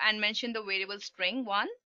F2 and mention the variable string1.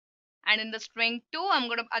 And in the string 2, I'm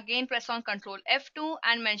going to again press on Control F2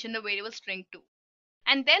 and mention the variable string 2.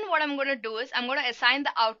 And then what I'm going to do is I'm going to assign the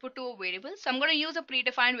output to a variable. So I'm going to use a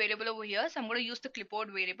predefined variable over here. So I'm going to use the clipboard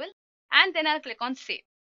variable and then I'll click on save.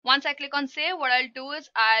 Once I click on save, what I'll do is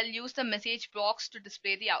I'll use the message box to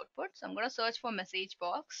display the output. So I'm going to search for message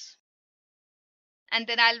box. And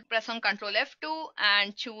then I'll press on Control F2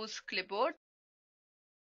 and choose clipboard.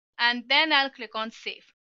 And then I'll click on save.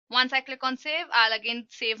 Once I click on save, I'll again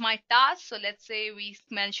save my task. So let's say we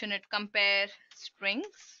mention it compare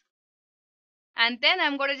strings. And then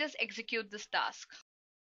I'm going to just execute this task.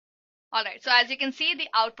 Alright, so as you can see, the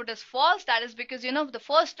output is false. That is because, the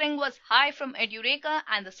first string was hi from Edureka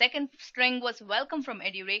and the second string was welcome from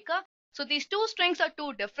Edureka. So these two strings are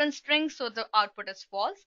two different strings, so the output is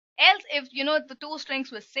false. Else, if, the two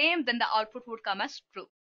strings were same, then the output would come as true.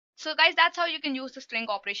 So guys, that's how you can use the string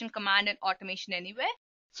operation command in Automation Anywhere.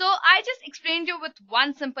 So I just explained you with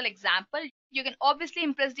one simple example. You can obviously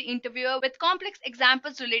impress the interviewer with complex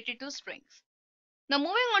examples related to strings. Now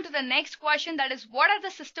moving on to the next question, that is, what are the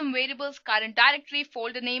system variables current directory,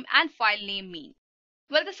 folder name and file name mean?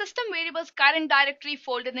 Well, the system variables current directory,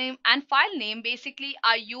 folder name and file name basically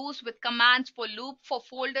are used with commands for loop for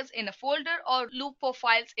folders in a folder or loop for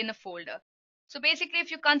files in a folder. So basically,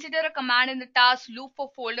 if you consider a command in the task loop for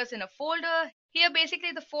folders in a folder, here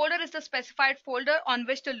basically the folder is the specified folder on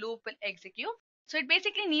which the loop will execute. So it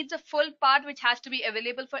basically needs a full path which has to be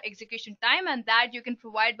available for execution time, and that you can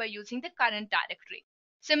provide by using the current directory.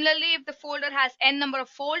 Similarly, if the folder has n number of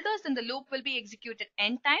folders, then the loop will be executed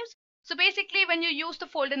n times. So basically, when you use the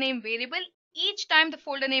folder name variable, each time the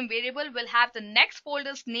folder name variable will have the next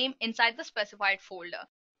folder's name inside the specified folder.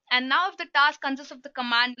 And now if the task consists of the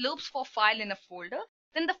command loops for file in a folder,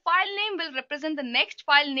 then the file name will represent the next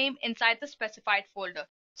file name inside the specified folder.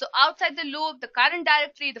 So outside the loop, the current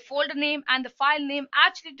directory, the folder name and the file name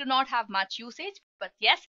actually do not have much usage. But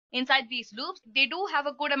yes, inside these loops, they do have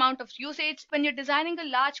a good amount of usage when you're designing a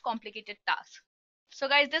large complicated task. So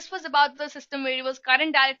guys, this was about the system variables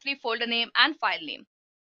current directory, folder name and file name.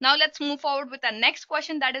 Now let's move forward with our next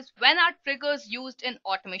question, that is, when are triggers used in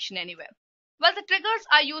Automation Anywhere? Well, the triggers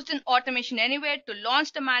are used in Automation Anywhere to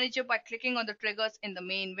launch the manager by clicking on the triggers in the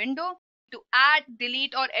main window, to add,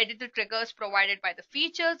 delete or edit the triggers provided by the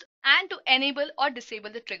features, and to enable or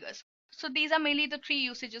disable the triggers. So these are mainly the three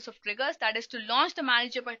usages of triggers, that is to launch the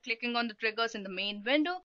manager by clicking on the triggers in the main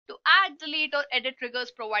window, to add, delete or edit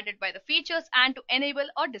triggers provided by the features, and to enable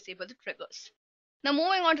or disable the triggers. Now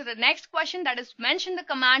moving on to the next question, that is, mention the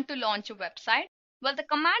command to launch a website. Well, the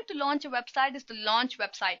command to launch a website is the launch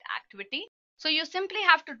website activity. So you simply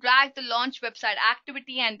have to drag the launch website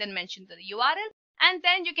activity and then mention the URL. And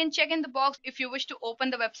then you can check in the box if you wish to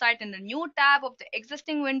open the website in the new tab of the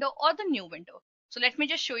existing window or the new window. So let me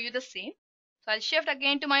just show you the same. So I'll shift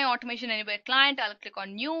again to my Automation Anywhere client. I'll click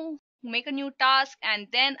on new, make a new task, and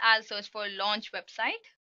then I'll search for launch website.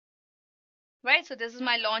 Right, so this is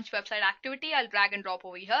my launch website activity. I'll drag and drop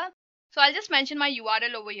over here. So I'll just mention my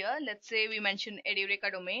URL over here. Let's say we mention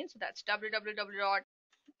Edureka domain. So that's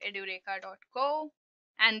www.edureka.co.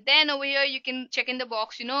 And then over here, you can check in the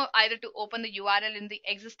box, either to open the URL in the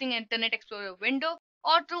existing Internet Explorer window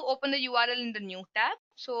or to open the URL in the new tab.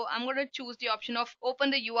 So I'm going to choose the option of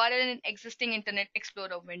open the URL in existing Internet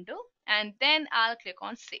Explorer window. And then I'll click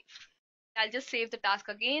on save. I'll just save the task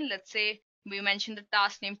again. Let's say we mentioned the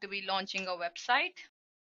task name to be launching a website.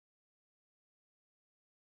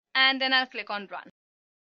 And then I'll click on run.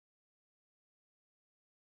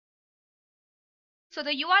 So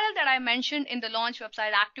the URL that I mentioned in the launch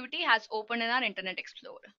website activity has opened in our Internet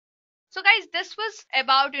Explorer. So guys, this was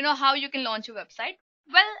about, how you can launch a website.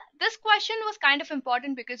 Well, this question was kind of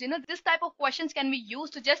important because, this type of questions can be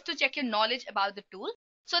used to check your knowledge about the tool.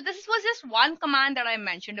 So this was just one command that I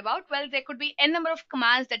mentioned about. Well, there could be n number of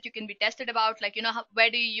commands that you can be tested about, like, where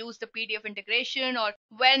do you use the PDF integration, or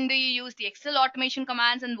when do you use the Excel automation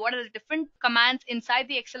commands, and what are the different commands inside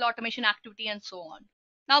the Excel automation activity, and so on.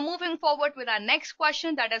 Now moving forward with our next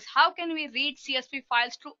question, that is, how can we read CSV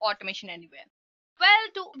files through Automation Anywhere? Well,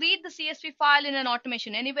 to read the CSV file in an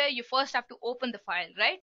Automation Anywhere, you first have to open the file,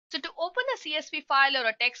 right? So to open a CSV file or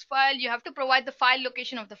a text file, you have to provide the file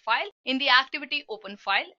location of the file in the activity open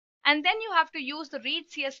file. And then you have to use the read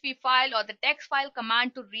CSV file or the text file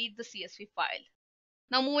command to read the CSV file.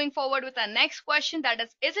 Now moving forward with our next question, that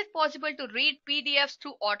is it possible to read PDFs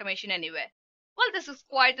through Automation Anywhere? Well, this is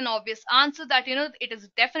quite an obvious answer that, it is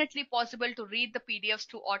definitely possible to read the PDFs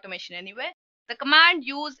through Automation Anywhere. The command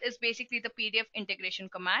used is basically the PDF integration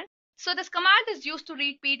command. So this command is used to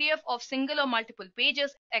read PDF of single or multiple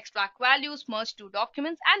pages, extract values, merge two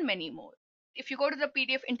documents, and many more. If you go to the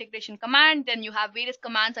PDF integration command, then you have various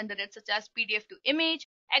commands under it, such as PDF to image,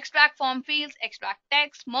 extract form fields, extract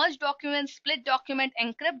text, merge documents, split document,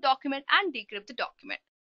 encrypt document, and decrypt the document.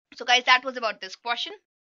 So guys, that was about this question.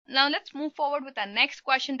 Now let's move forward with our next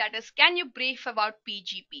question, that is, can you brief about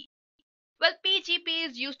PGP? Well, PGP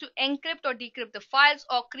is used to encrypt or decrypt the files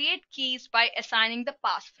or create keys by assigning the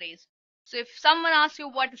passphrase. So if someone asks you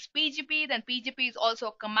what is PGP, then PGP is also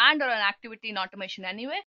a command or an activity in Automation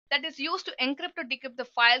Anywhere that is used to encrypt or decrypt the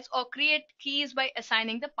files or create keys by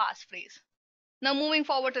assigning the passphrase. Now moving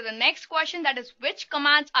forward to the next question, that is, which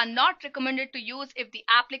commands are not recommended to use if the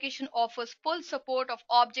application offers full support of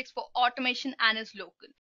objects for automation and is local?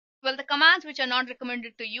 Well, the commands which are not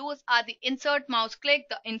recommended to use are the insert mouse click,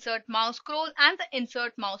 the insert mouse scroll, and the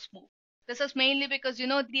insert mouse move. This is mainly because,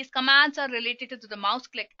 these commands are related to the mouse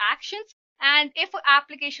click actions, And if an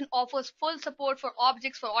application offers full support for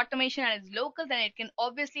objects for automation and is local, then it can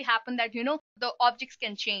obviously happen that the objects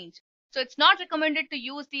can change. So it's not recommended to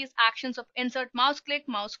use these actions of insert mouse click,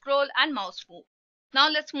 mouse scroll, and mouse move. Now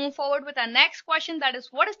let's move forward with our next question, that is,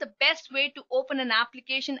 what is the best way to open an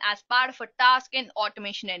application as part of a task in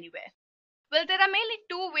Automation Anywhere? Well, there are mainly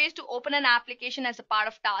two ways to open an application as a part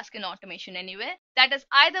of task in Automation Anywhere. That is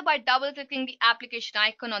either by double clicking the application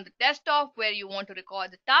icon on the desktop where you want to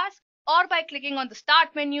record the task, or by clicking on the start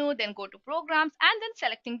menu, then go to programs and then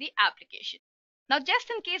selecting the application. Now, just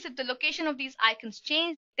in case if the location of these icons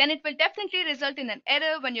change, then it will definitely result in an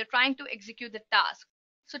error when you're trying to execute the task.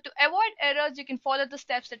 So to avoid errors, you can follow the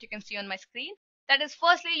steps that you can see on my screen. That is,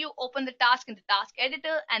 firstly, you open the task in the task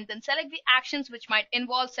editor and then select the actions which might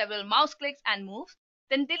involve several mouse clicks and moves.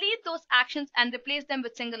 Then delete those actions and replace them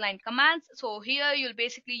with single line commands. So here you'll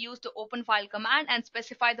basically use the open file command and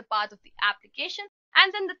specify the path of the application.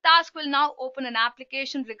 And then the task will now open an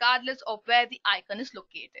application regardless of where the icon is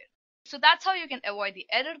located. So that's how you can avoid the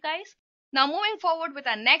error, guys. Now moving forward with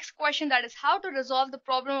our next question, that is how to resolve the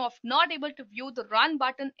problem of not able to view the run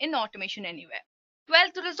button in Automation Anywhere. Well,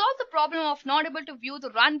 to resolve the problem of not able to view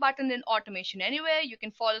the run button in Automation Anywhere, you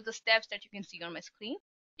can follow the steps that you can see on my screen.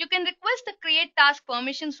 You can request the create task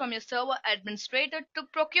permissions from your server administrator to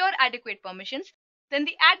procure adequate permissions. Then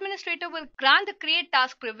the administrator will grant the create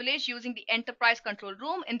task privilege using the enterprise control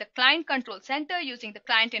room in the client control center using the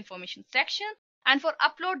client information section. And for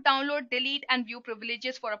upload, download, delete, and view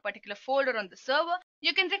privileges for a particular folder on the server,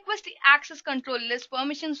 you can request the access control list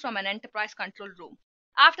permissions from an enterprise control room.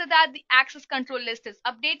 After that, the access control list is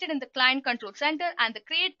updated in the client control center and the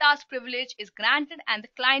create task privilege is granted and the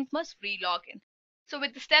client must re-log in. So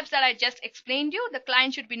with the steps that I just explained you, the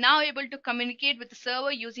client should be now able to communicate with the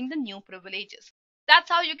server using the new privileges. That's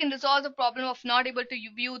how you can resolve the problem of not able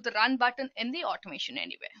to view the run button in the Automation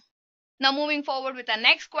Anywhere. Now moving forward with our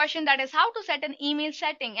next question, that is how to set an email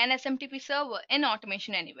setting and SMTP server in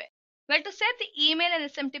Automation Anywhere. Well, to set the email and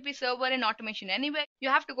SMTP server in Automation Anywhere, you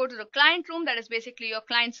have to go to the client room, that is basically your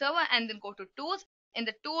client server, and then go to tools. In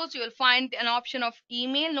the tools, you will find an option of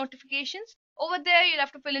email notifications. Over there, you'll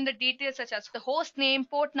have to fill in the details such as the host name,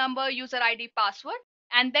 port number, user ID, password,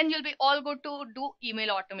 and then you'll be all good to do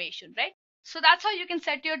email automation, right? So that's how you can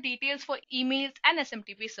set your details for emails and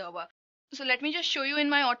SMTP server. So let me just show you in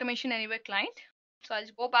my Automation Anywhere client. So I'll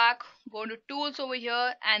just go back, go to tools over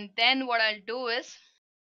here, and then what I'll do is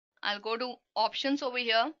I'll go to options over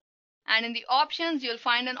here, and in the options you'll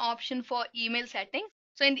find an option for email settings.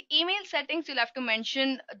 So in the email settings, you'll have to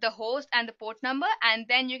mention the host and the port number, and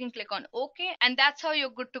then you can click on OK, and that's how you're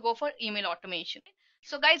good to go for email automation.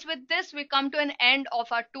 So guys, with this we come to an end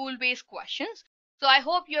of our tool-based questions. So I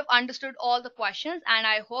hope you have understood all the questions and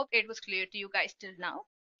I hope it was clear to you guys till now.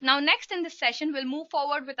 Now next in this session, we'll move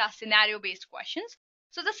forward with our scenario-based questions.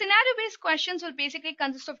 So the scenario-based questions will basically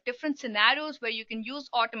consist of different scenarios where you can use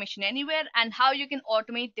Automation Anywhere and how you can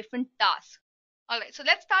automate different tasks. Alright, so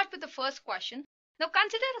let's start with the first question. Now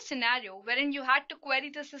consider a scenario wherein you had to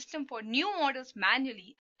query the system for new orders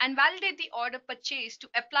manually and validate the order purchased to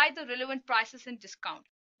apply the relevant prices and discount.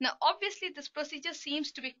 Now, obviously, this procedure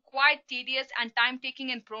seems to be quite tedious and time-taking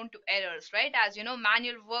and prone to errors, right? As you know,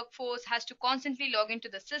 manual workforce has to constantly log into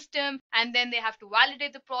the system and then they have to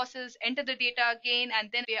validate the process, enter the data again, and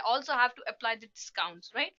then they also have to apply the discounts,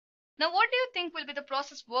 right? Now, what do you think will be the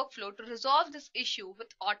process workflow to resolve this issue with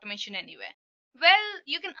Automation Anywhere? Well,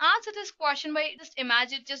 you can answer this question by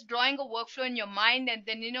just drawing a workflow in your mind, and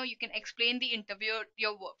then you can explain the interviewer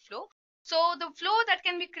your workflow. So the flow that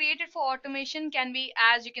can be created for automation can be,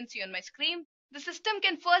 as you can see on my screen, the system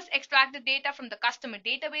can first extract the data from the customer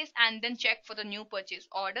database and then check for the new purchase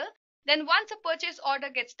order. Then once a purchase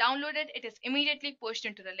order gets downloaded, it is immediately pushed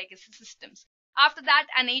into the legacy systems. After that,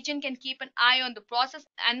 an agent can keep an eye on the process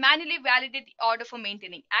and manually validate the order for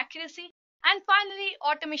maintaining accuracy. And finally,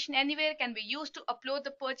 Automation Anywhere can be used to upload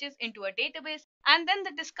the purchase into a database, and then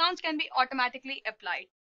the discounts can be automatically applied.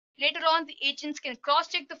 Later on, the agents can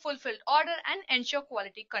cross-check the fulfilled order and ensure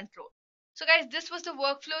quality control. So guys, this was the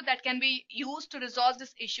workflow that can be used to resolve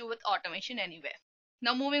this issue with Automation Anywhere.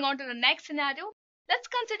 Now moving on to the next scenario, let's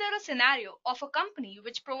consider a scenario of a company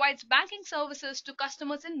which provides banking services to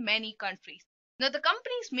customers in many countries. Now, the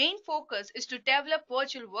company's main focus is to develop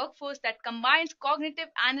virtual workforce that combines cognitive,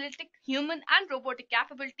 analytic, human, and robotic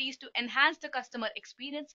capabilities to enhance the customer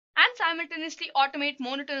experience and simultaneously automate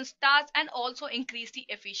monotonous tasks and also increase the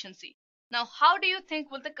efficiency. Now, how do you think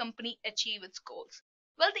will the company achieve its goals?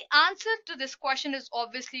 Well, the answer to this question is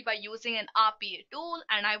obviously by using an RPA tool,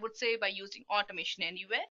 and I would say by using Automation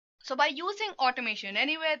Anywhere. So by using Automation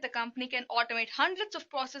Anywhere, the company can automate hundreds of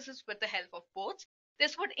processes with the help of bots.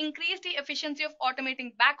 This would increase the efficiency of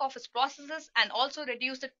automating back office processes and also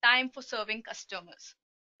reduce the time for serving customers.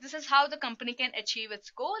 This is how the company can achieve its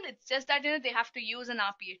goal. It's just that they have to use an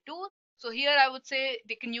RPA tool. So here I would say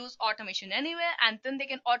they can use automation anywhere, and then they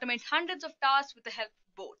can automate hundreds of tasks with the help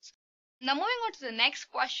of bots. Now moving on to the next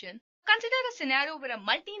question. Consider a scenario where a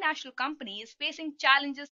multinational company is facing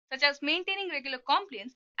challenges such as maintaining regular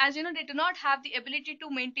compliance, as they do not have the ability to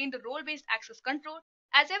maintain the role-based access control,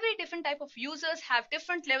 as every different type of users have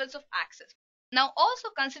different levels of access. Now also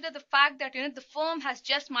consider the fact that the firm has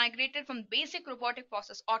just migrated from basic robotic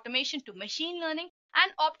process automation to machine learning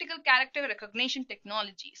and optical character recognition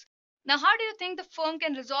technologies. Now how do you think the firm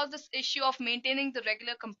can resolve this issue of maintaining the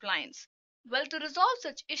regular compliance? Well, to resolve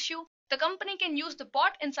such issue, the company can use the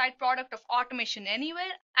bot inside product of automation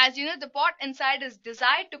anywhere, as the bot inside is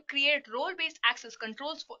designed to create role-based access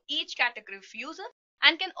controls for each category of user,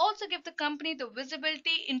 and can also give the company the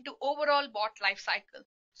visibility into overall bot lifecycle.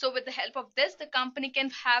 So with the help of this, the company can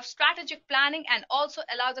have strategic planning and also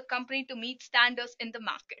allow the company to meet standards in the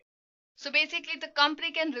market. So basically the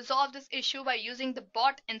company can resolve this issue by using the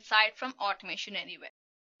bot inside from automation anywhere.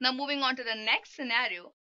 Now moving on to the next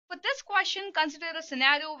scenario. For this question, consider a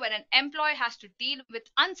scenario where an employee has to deal with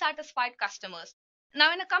unsatisfied customers.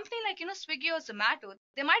 Now in a company like Swiggy or Zomato,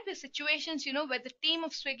 there might be situations where the team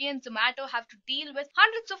of Swiggy and Zomato have to deal with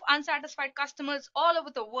hundreds of unsatisfied customers all over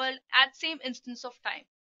the world at same instance of time.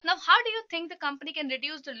 Now how do you think the company can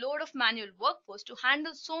reduce the load of manual workforce to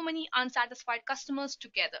handle so many unsatisfied customers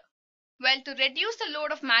together? Well, to reduce the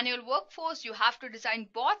load of manual workforce, you have to design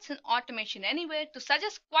bots and automation anywhere to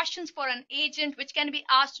suggest questions for an agent which can be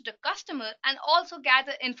asked to the customer and also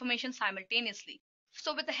gather information simultaneously.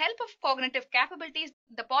 So with the help of cognitive capabilities,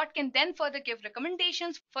 the bot can then further give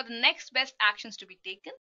recommendations for the next best actions to be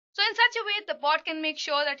taken. So in such a way, the bot can make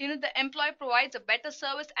sure that the employee provides a better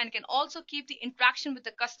service and can also keep the interaction with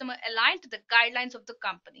the customer aligned to the guidelines of the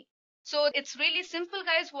company. So it's really simple,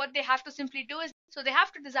 guys. What they have to simply do is, so they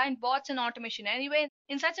have to design bots and automation anyway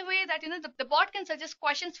in such a way that the bot can suggest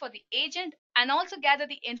questions for the agent and also gather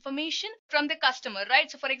the information from the customer, right?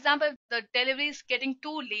 So for example, the delivery is getting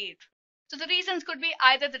too late. So the reasons could be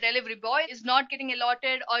either the delivery boy is not getting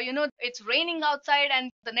allotted, or it's raining outside and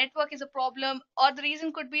the network is a problem, or the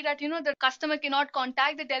reason could be that the customer cannot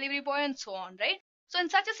contact the delivery boy and so on, right? So in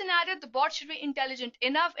such a scenario, the bot should be intelligent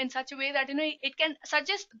enough in such a way that it can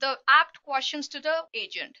suggest the apt questions to the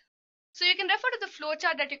agent. So you can refer to the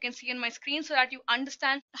flowchart that you can see on my screen so that you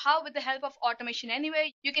understand how with the help of automation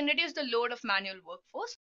anyway, you can reduce the load of manual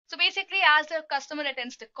workforce. So basically, as the customer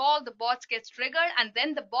attends the call, the bot gets triggered and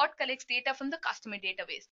then the bot collects data from the customer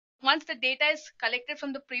database. Once the data is collected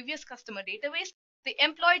from the previous customer database, the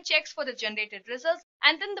employee checks for the generated results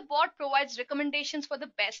and then the bot provides recommendations for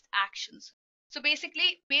the best actions. So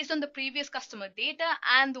basically, based on the previous customer data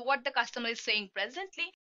and what the customer is saying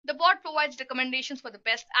presently, the bot provides recommendations for the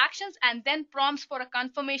best actions and then prompts for a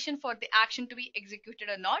confirmation for the action to be executed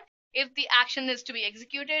or not. If the action is to be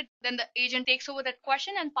executed, then the agent takes over that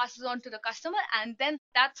question and passes on to the customer, and then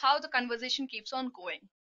that's how the conversation keeps on going.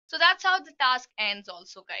 So that's how the task ends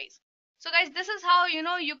also, guys. So guys, this is how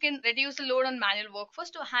you can reduce the load on manual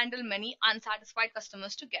workforce to handle many unsatisfied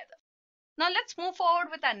customers together. Now let's move forward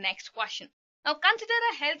with our next question. Now consider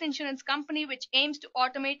a health insurance company which aims to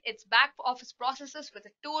automate its back office processes with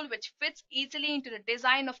a tool which fits easily into the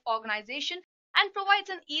design of organization and provides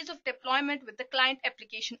an ease of deployment with the client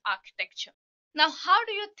application architecture. Now, how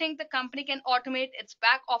do you think the company can automate its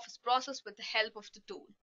back office process with the help of the tool?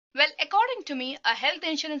 Well, according to me, a health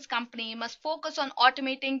insurance company must focus on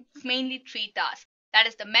automating mainly three tasks. That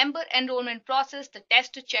is the member enrollment process, the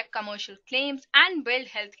test to check commercial claims, and build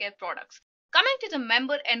healthcare products. Coming to the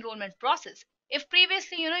member enrollment process, if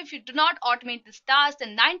previously, if you do not automate this task,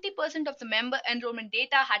 then 90% of the member enrollment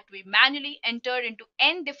data had to be manually entered into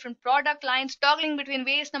n different product lines, toggling between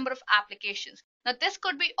various number of applications. Now, this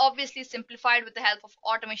could be obviously simplified with the help of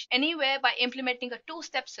automation anywhere by implementing a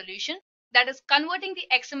two-step solution, that is converting the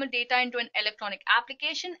XML data into an electronic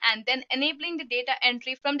application and then enabling the data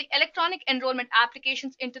entry from the electronic enrollment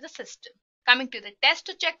applications into the system. Coming to the test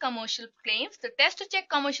to check commercial claims, the test to check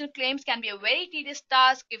commercial claims can be a very tedious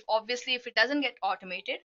task if it doesn't get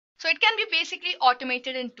automated. So it can be basically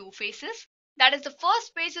automated in two phases. That is, the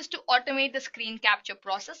first phase is to automate the screen capture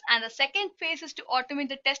process, and the second phase is to automate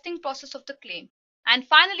the testing process of the claim. And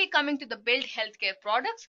finally, coming to the build healthcare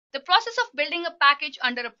products, the process of building a package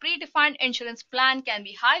under a predefined insurance plan can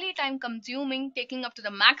be highly time consuming, taking up to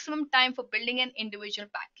the maximum time for building an individual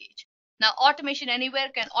package. Now, Automation Anywhere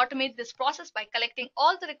can automate this process by collecting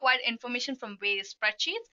all the required information from various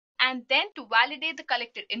spreadsheets and then to validate the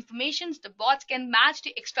collected information, the bots can match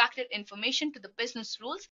the extracted information to the business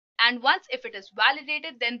rules. And once if it is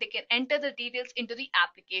validated, then they can enter the details into the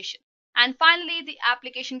application. And finally, the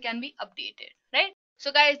application can be updated, right?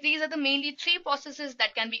 So guys, these are the mainly three processes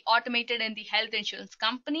that can be automated in the health insurance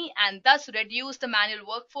company and thus reduce the manual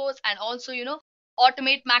workforce and also,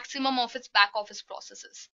 automate maximum of its back office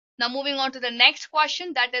processes. Now moving on to the next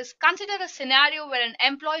question, that is, consider a scenario where an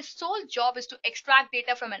employee's sole job is to extract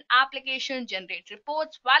data from an application, generate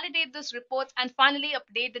reports, validate these reports, and finally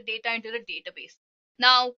update the data into the database.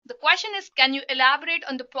 Now the question is, can you elaborate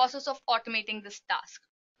on the process of automating this task?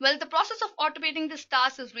 Well, the process of automating this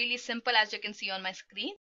task is really simple, as you can see on my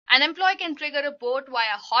screen. An employee can trigger a bot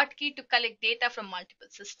via hotkey to collect data from multiple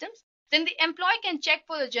systems. Then the employee can check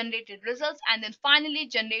for the generated results and then finally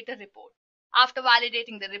generate a report. After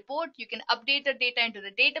validating the report, you can update the data into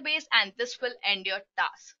the database and this will end your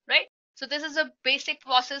task, right? So this is a basic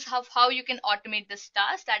process of how you can automate this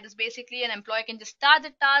task. That is basically an employee can just start the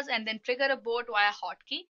task and then trigger a bot via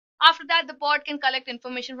hotkey. After that, the bot can collect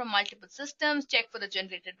information from multiple systems, check for the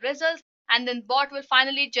generated results, and then bot will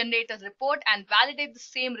finally generate a report and validate the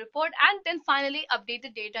same report and then finally update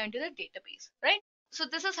the data into the database, right? So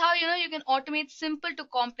this is how you can automate simple to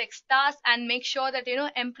complex tasks and make sure that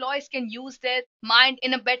employees can use their mind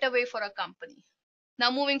in a better way for a company. Now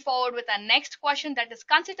moving forward with our next question, that is,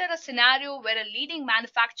 consider a scenario where a leading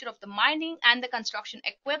manufacturer of the mining and the construction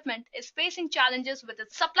equipment is facing challenges with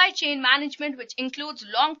its supply chain management, which includes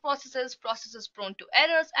long processes prone to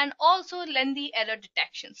errors, and also lengthy error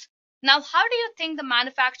detections. Now, how do you think the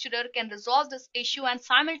manufacturer can resolve this issue and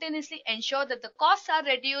simultaneously ensure that the costs are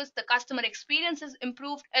reduced, the customer experience is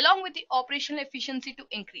improved, along with the operational efficiency to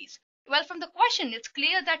increase? Well, from the question, it's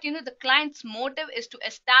clear that the client's motive is to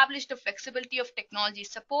establish the flexibility of technology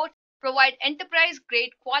support, provide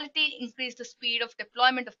enterprise-grade quality, increase the speed of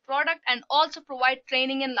deployment of product, and also provide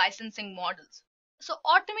training and licensing models. So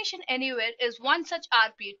Automation Anywhere is one such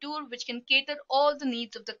RPA tool which can cater all the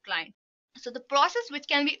needs of the client. So the process which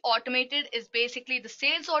can be automated is basically the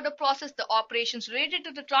sales order process, the operations related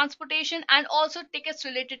to the transportation, and also tickets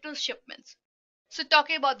related to shipments. So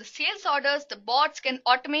talking about the sales orders, the bots can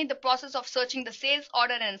automate the process of searching the sales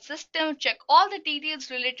order in a system, check all the details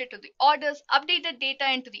related to the orders, update the data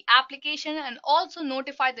into the application, and also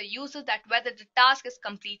notify the user that whether the task is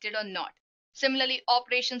completed or not. Similarly,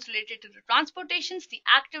 operations related to the transportations, the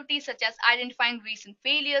activities such as identifying recent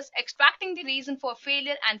failures, extracting the reason for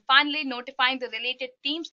failure, and finally notifying the related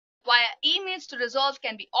teams via emails to resolve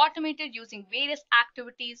can be automated using various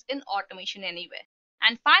activities in Automation Anywhere.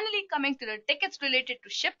 And finally, coming to the tickets related to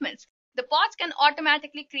shipments, the bots can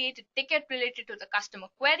automatically create a ticket related to the customer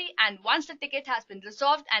query, and once the ticket has been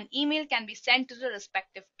resolved, an email can be sent to the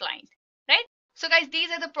respective client, right? So guys, these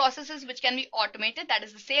are the processes which can be automated, that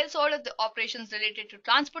is the sales order, the operations related to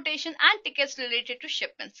transportation, and tickets related to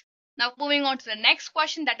shipments. Now moving on to the next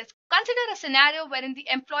question, that is, consider a scenario wherein the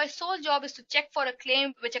employee's sole job is to check for a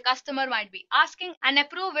claim which a customer might be asking and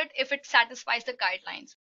approve it if it satisfies the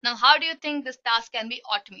guidelines. Now, how do you think this task can be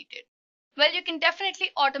automated? Well, you can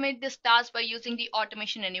definitely automate this task by using the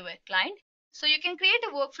Automation Anywhere client. So you can create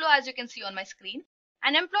a workflow as you can see on my screen.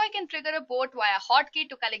 An employee can trigger a bot via hotkey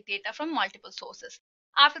to collect data from multiple sources.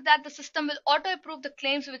 After that, the system will auto-approve the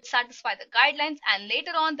claims which satisfy the guidelines, and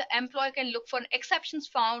later on, the employee can look for exceptions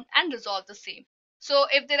found and resolve the same. So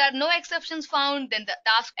if there are no exceptions found, then the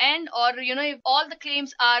task ends, or if all the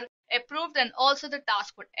claims are approved, then also the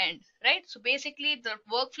task would end, right? So basically the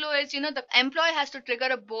workflow is the employee has to trigger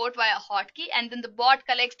a bot via hotkey, and then the bot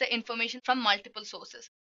collects the information from multiple sources.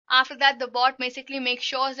 After that, the bot basically makes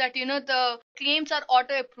sure that the claims are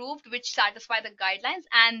auto approved which satisfy the guidelines,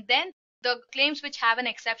 and then the claims which have an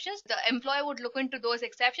exceptions, the employee would look into those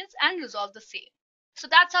exceptions and resolve the same. So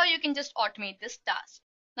that's how you can just automate this task.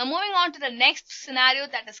 Now moving on to the next scenario,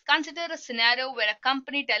 that is, consider a scenario where a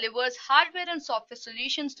company delivers hardware and software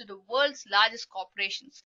solutions to the world's largest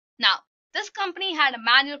corporations. Now, this company had a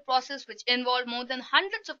manual process which involved more than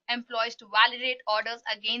hundreds of employees to validate orders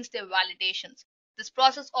against their validations. This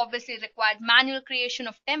process obviously required manual creation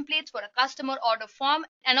of templates for a customer order form,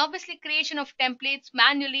 and obviously creation of templates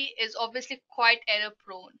manually is obviously quite error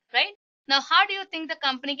prone, right? Now, how do you think the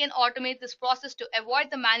company can automate this process to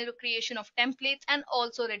avoid the manual creation of templates and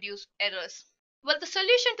also reduce errors? Well, the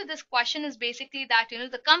solution to this question is basically that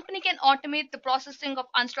the company can automate the processing of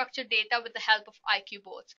unstructured data with the help of IQ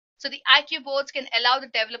bots. So the IQ bots can allow the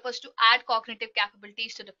developers to add cognitive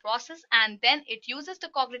capabilities to the process, and then it uses the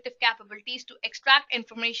cognitive capabilities to extract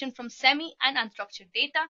information from semi and unstructured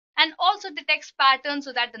data, and also detects patterns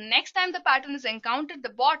so that the next time the pattern is encountered, the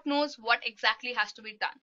bot knows what exactly has to be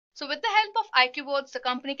done. So with the help of IQ boards, the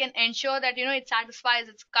company can ensure that it satisfies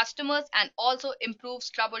its customers and also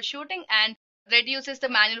improves troubleshooting and reduces the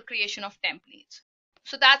manual creation of templates.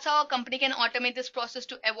 So that's how a company can automate this process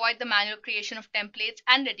to avoid the manual creation of templates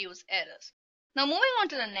and reduce errors. Now moving on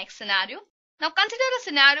to the next scenario. Now consider a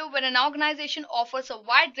scenario where an organization offers a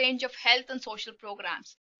wide range of health and social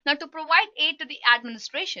programs. Now to provide aid to the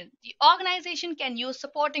administration, the organization can use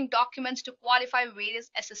supporting documents to qualify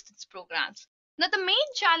various assistance programs. Now the main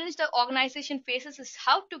challenge the organization faces is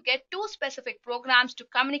how to get two specific programs to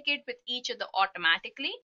communicate with each other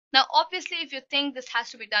automatically. Now obviously if you think this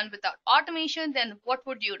has to be done without automation, then what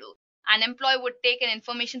would you do? An employee would take an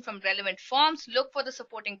information from relevant forms, look for the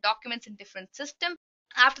supporting documents in different systems.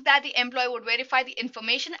 After that, the employee would verify the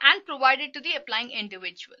information and provide it to the applying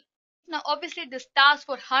individual. Now, obviously, this task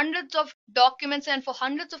for hundreds of documents and for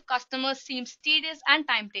hundreds of customers seems tedious and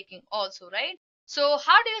time-taking also, right? So,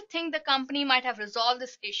 how do you think the company might have resolved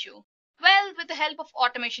this issue? Well, with the help of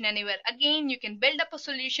Automation Anywhere, again, you can build up a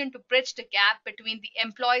solution to bridge the gap between the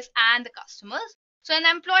employees and the customers. So an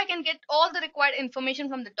employee can get all the required information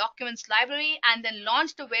from the documents library and then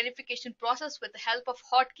launch the verification process with the help of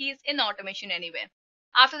hotkeys in Automation Anywhere.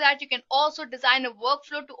 After that, you can also design a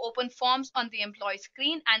workflow to open forms on the employee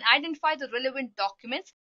screen and identify the relevant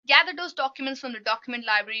documents, gather those documents from the document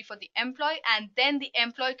library for the employee, and then the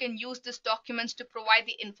employee can use these documents to provide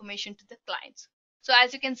the information to the clients. So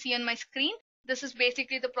as you can see on my screen, this is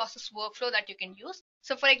basically the process workflow that you can use.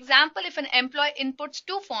 So for example, if an employee inputs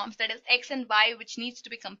two forms, that is X and Y, which needs to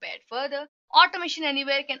be compared further, Automation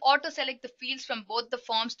Anywhere can auto-select the fields from both the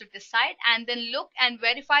forms to decide and then look and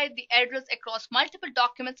verify the address across multiple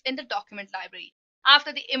documents in the document library.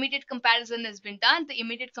 After the immediate comparison has been done, the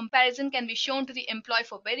immediate comparison can be shown to the employee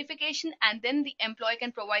for verification, and then the employee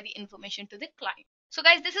can provide the information to the client. So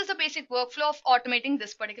guys, this is the basic workflow of automating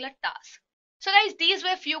this particular task. So guys, these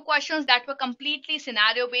were few questions that were completely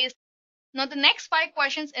scenario based. Now the next 5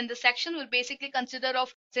 questions in this section will basically consider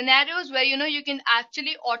of scenarios where you can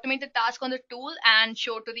actually automate the task on the tool and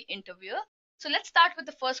show to the interviewer. So let's start with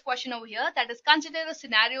the first question over here, that is, consider a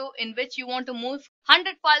scenario in which you want to move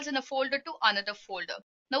 100 files in a folder to another folder.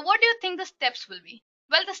 Now what do you think the steps will be?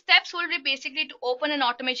 Well, the steps will be basically to open an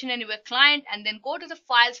Automation Anywhere client and then go to the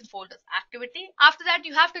Files and Folders activity. After that,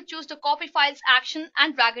 you have to choose the Copy Files action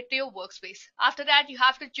and drag it to your workspace. After that, you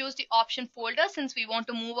have to choose the option Folder, since we want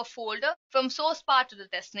to move a folder from source path to the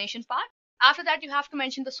destination path. After that, you have to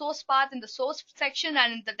mention the source path in the source section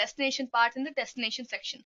and in the destination path in the destination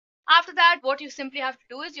section. After that, what you simply have to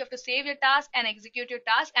do is you have to save your task and execute your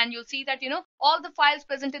task, and you'll see that all the files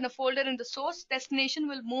present in a folder in the source destination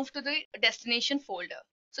will move to the destination folder.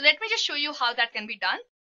 So let me just show you how that can be done.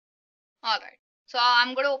 Alright, so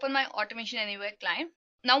I'm going to open my Automation Anywhere client.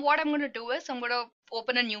 Now what I'm going to do is I'm going to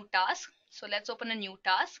open a new task. So let's open a new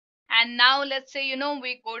task, and now let's say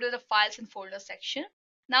we go to the Files and Folders section.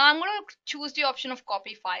 Now I'm going to choose the option of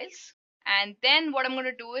Copy Files. And then what I'm going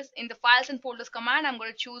to do is in the Files and Folders command, I'm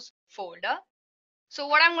going to choose Folder. So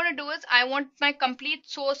what I'm going to do is I want my complete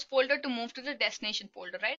source folder to move to the destination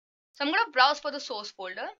folder, right? So I'm going to browse for the source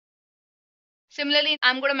folder. Similarly,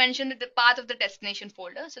 I'm going to mention the path of the destination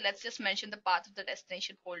folder. So let's just mention the path of the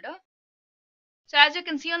destination folder. So as you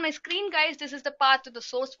can see on my screen, guys, this is the path to the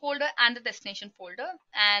source folder and the destination folder.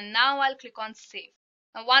 And now I'll click on Save.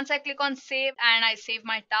 Now once I click on Save and I save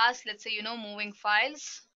my task, let's say moving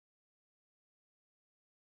files,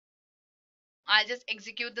 I'll just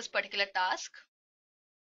execute this particular task.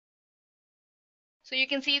 So you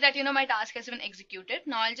can see that my task has been executed.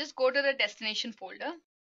 Now I'll just go to the destination folder,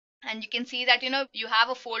 and you can see that you have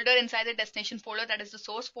a folder inside the destination folder, that is the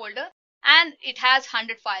source folder, and it has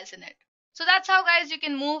 100 files in it. So that's how, guys, you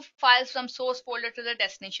can move files from source folder to the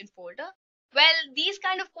destination folder. Well, these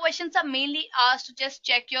kind of questions are mainly asked to just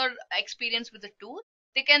check your experience with the tool.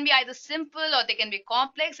 They can be either simple or they can be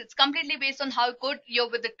complex. It's completely based on how good you're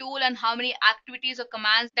with the tool and how many activities or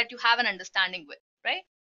commands that you have an understanding with, right?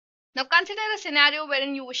 Now consider a scenario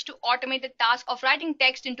wherein you wish to automate the task of writing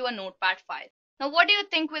text into a notepad file. Now what do you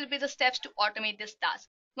think will be the steps to automate this task?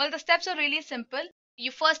 Well, the steps are really simple.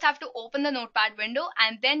 You first have to open the notepad window,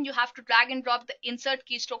 and then you have to drag and drop the insert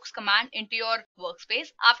keystrokes command into your workspace.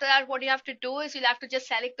 After that, what you have to do is you'll have to just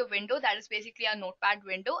select the window, that is basically a notepad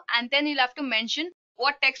window, and then you'll have to mention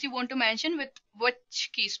what text you want to mention with which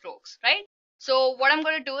keystrokes, right? So what I'm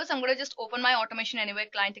going to do is I'm going to just open my Automation Anywhere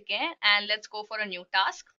client again, and let's go for a new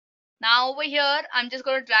task. Now over here, I'm just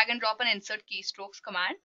going to drag and drop an insert keystrokes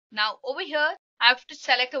command. Now over here, I have to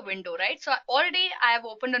select a window, right? So already I have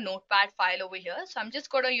opened a notepad file over here. So I'm just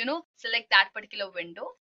going to, select that particular window.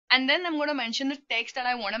 and then I'm going to mention the text that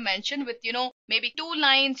I want to mention with, maybe 2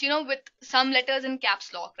 lines, with some letters in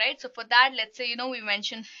caps lock, right? So for that, let's say, we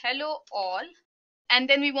mention hello all, and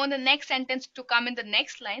then we want the next sentence to come in the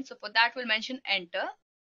next line. So for that, we'll mention enter.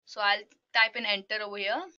 So I'll type in enter over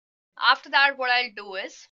here. After that, what I'll do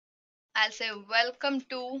is I'll say welcome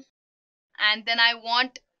to, and then I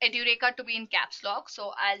want Edureka to be in caps lock.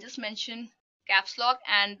 So I'll just mention caps lock,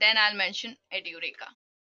 and then I'll mention Edureka,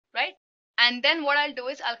 right? And then what I'll do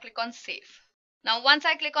is I'll click on save. Now, once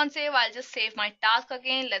I click on save, I'll just save my task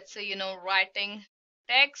again. Let's say, writing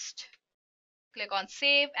text, click on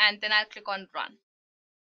save, and then I'll click on run.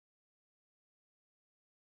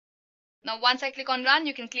 Now, once I click on run,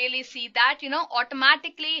 you can clearly see that,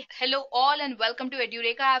 automatically hello all and welcome to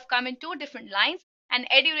Edureka have come in 2 different lines, and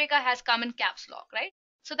Edureka has come in caps lock, right?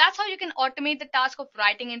 So that's how you can automate the task of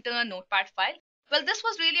writing into a notepad file. Well, this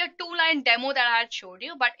was really a 2-line demo that I had showed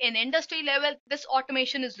you, but in industry level, this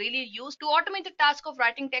automation is really used to automate the task of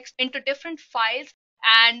writing text into different files,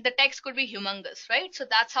 and the text could be humongous, right? So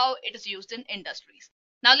that's how it is used in industries.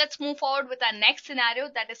 Now let's move forward with our next scenario,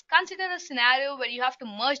 that is, consider a scenario where you have to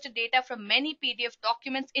merge the data from many PDF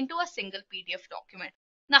documents into a single PDF document.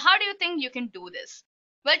 Now, how do you think you can do this?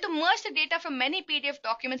 Well, to merge the data from many PDF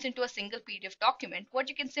documents into a single PDF document, what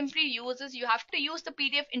you can simply use is you have to use the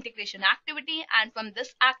PDF integration activity, and from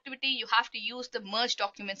this activity, you have to use the merge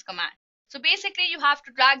documents command. So basically, you have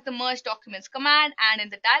to drag the merge documents command, and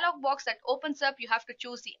in the dialog box that opens up, you have to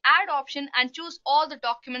choose the add option and choose all the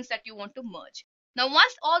documents that you want to merge. Now,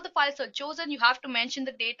 once all the files are chosen, you have to mention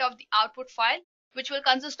the data of the output file, which will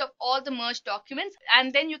consist of all the merged documents,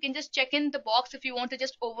 and then you can just check in the box if you want to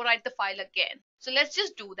just overwrite the file again. So let's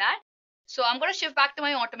just do that. So I'm going to shift back to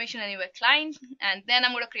my Automation Anywhere client, and then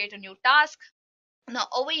I'm going to create a new task. Now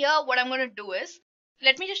over here, what I'm going to do is,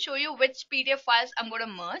 let me just show you which PDF files I'm going to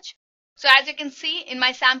merge. So as you can see in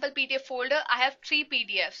my sample PDF folder, I have 3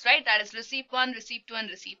 PDFs, right? That is receipt 1, receipt 2, and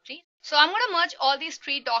receipt 3. So I'm going to merge all these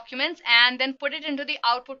 3 documents and then put it into the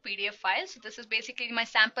output PDF file. So this is basically my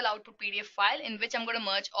sample output PDF file in which I'm going to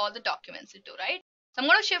merge all the documents into, right? So I'm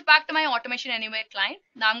going to shift back to my Automation Anywhere client.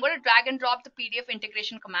 Now I'm going to drag and drop the PDF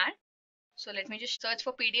integration command. So let me just search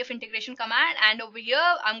for PDF integration command, and over here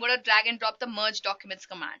I'm going to drag and drop the merge documents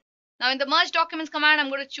command. Now in the merge documents command, I'm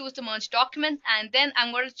going to choose the merge documents, and then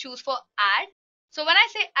I'm going to choose for add. So when I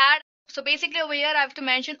say add, so basically over here I have to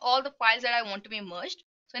mention all the files that I want to be merged.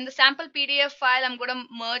 So in the sample PDF file, I'm going to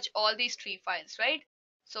merge all these 3 files, right?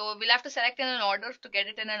 So we'll have to select in an order to get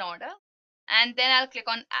it in an order, and then I'll click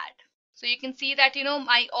on add. So you can see that,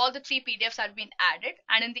 all the 3 PDFs have been added,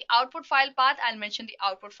 and in the output file path, I'll mention the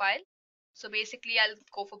output file. So basically I'll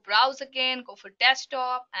go for browse again, go for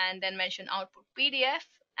desktop, and then mention output PDF,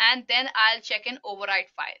 and then I'll check in overwrite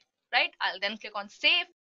file, right? I'll then click on save.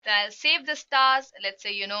 Then I'll save this task. Let's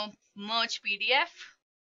say, merge PDF.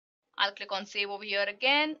 I'll click on save over here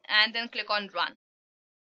again, and then click on run.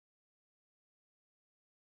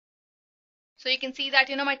 So you can see that,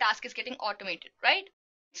 my task is getting automated, right?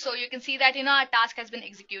 So you can see that, our task has been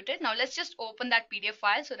executed. Now let's just open that PDF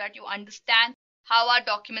file so that you understand how our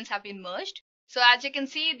documents have been merged. So as you can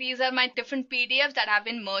see, these are my different PDFs that have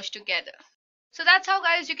been merged together. So that's how,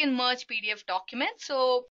 guys, you can merge PDF documents.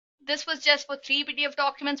 So this was just for 3 PDF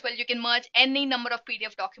documents. Well, you can merge any number of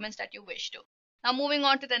PDF documents that you wish to. Now moving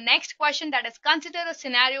on to the next question, that is, consider a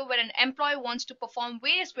scenario where an employee wants to perform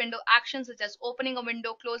various window actions such as opening a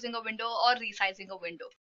window, closing a window, or resizing a window.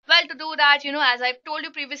 Well, to do that, as I've told you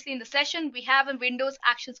previously in the session, we have a Windows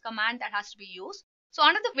actions command that has to be used. So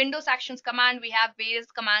under the Windows actions command, we have various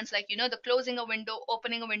commands like, the closing a window,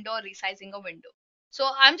 opening a window, or resizing a window. So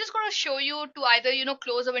I'm just going to show you to either,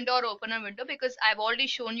 close a window or open a window, because I've already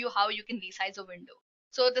shown you how you can resize a window.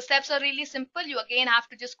 So the steps are really simple. You again have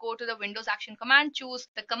to just go to the Windows action command, choose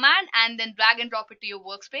the command, and then drag and drop it to your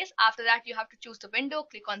workspace. After that, you have to choose the window,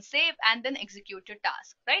 click on save, and then execute your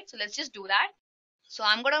task, right? So let's just do that. So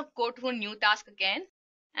I'm going to go to a new task again.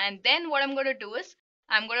 And then what I'm going to do is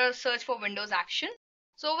I'm going to search for Windows action.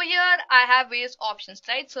 So over here, I have various options,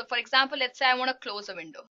 right? So for example, let's say I want to close a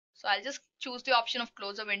window. So I'll just choose the option of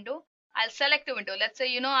close a window. I'll select a window. Let's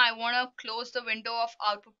say, I want to close the window of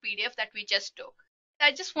output PDF that we just took.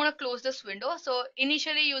 I just want to close this window. So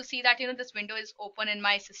initially you'll see that, this window is open in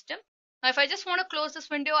my system. Now, if I just want to close this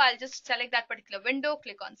window, I'll just select that particular window,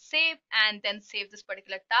 click on save, and then save this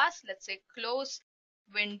particular task. Let's say close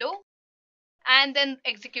window, and then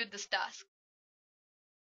execute this task.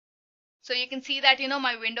 So you can see that,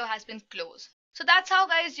 my window has been closed. So that's how,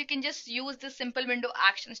 guys, you can just use this simple window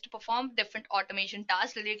actions to perform different automation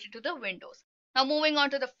tasks related to the windows. Now moving on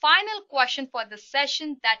to the final question for this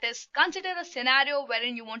session, that is, consider a scenario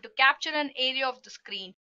wherein you want to capture an area of the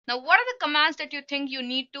screen. Now, what are the commands that you think you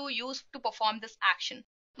need to use to perform this action?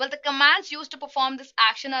 Well, the commands used to perform this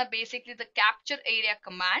action are basically the capture area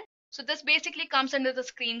command. So this basically comes under the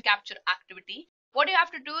screen capture activity. What you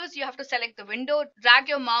have to do is you have to select the window, drag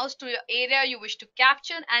your mouse to your area you wish to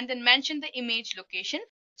capture, and then mention the image location.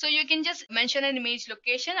 So you can just mention an image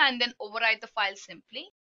location and then override the file simply,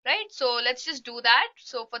 right? So let's just do that.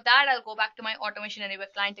 So for that, I'll go back to my Automation Anywhere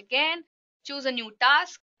client again, choose a new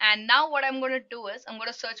task. And now what I'm going to do is I'm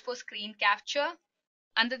going to search for screen capture.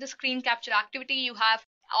 Under the screen capture activity, you have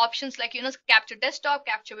options like, capture desktop,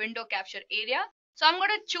 capture window, capture area. So I'm going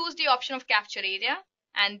to choose the option of capture area.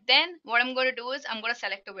 And then what I'm going to do is I'm going to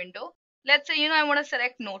select a window. Let's say, I want to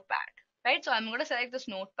select notepad, right? So I'm going to select this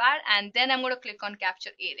notepad and then I'm going to click on capture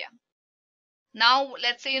area. Now,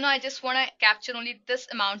 let's say, I just want to capture only this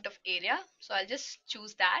amount of area. So I'll just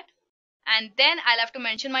choose that. And then I'll have to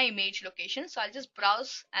mention my image location. So I'll just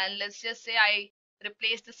browse and let's just say I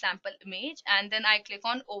replace the sample image and then I click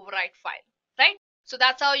on override file, right? So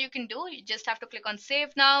that's how you can do. You just have to click on save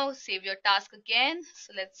now, save your task again.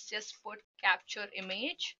 So let's just put capture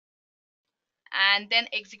image and then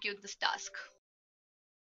execute this task.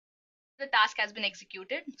 The task has been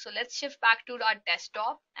executed. So let's shift back to our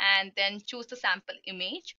desktop and then choose the sample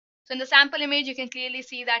image. So in the sample image, you can clearly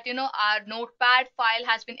see that, our notepad file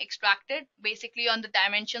has been extracted basically on the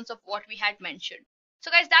dimensions of what we had mentioned.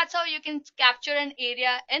 So guys, that's how you can capture an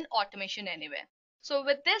area in Automation Anywhere. So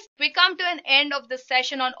with this, we come to an end of this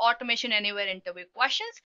session on Automation Anywhere interview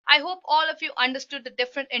questions. I hope all of you understood the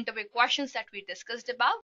different interview questions that we discussed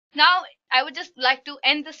about. Now, I would just like to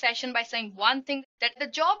end the session by saying one thing, that the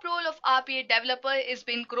job role of RPA developer is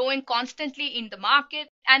been growing constantly in the market.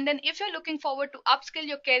 And then if you're looking forward to upskill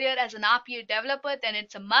your career as an RPA developer, then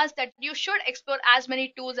it's a must that you should explore as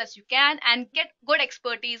many tools as you can and get good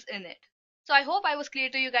expertise in it. So I hope I was clear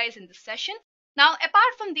to you guys in this session. Now,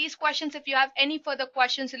 apart from these questions, if you have any further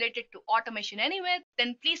questions related to Automation Anywhere,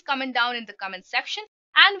 then please comment down in the comment section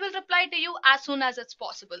and we'll reply to you as soon as it's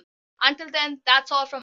possible. Until then, that's all from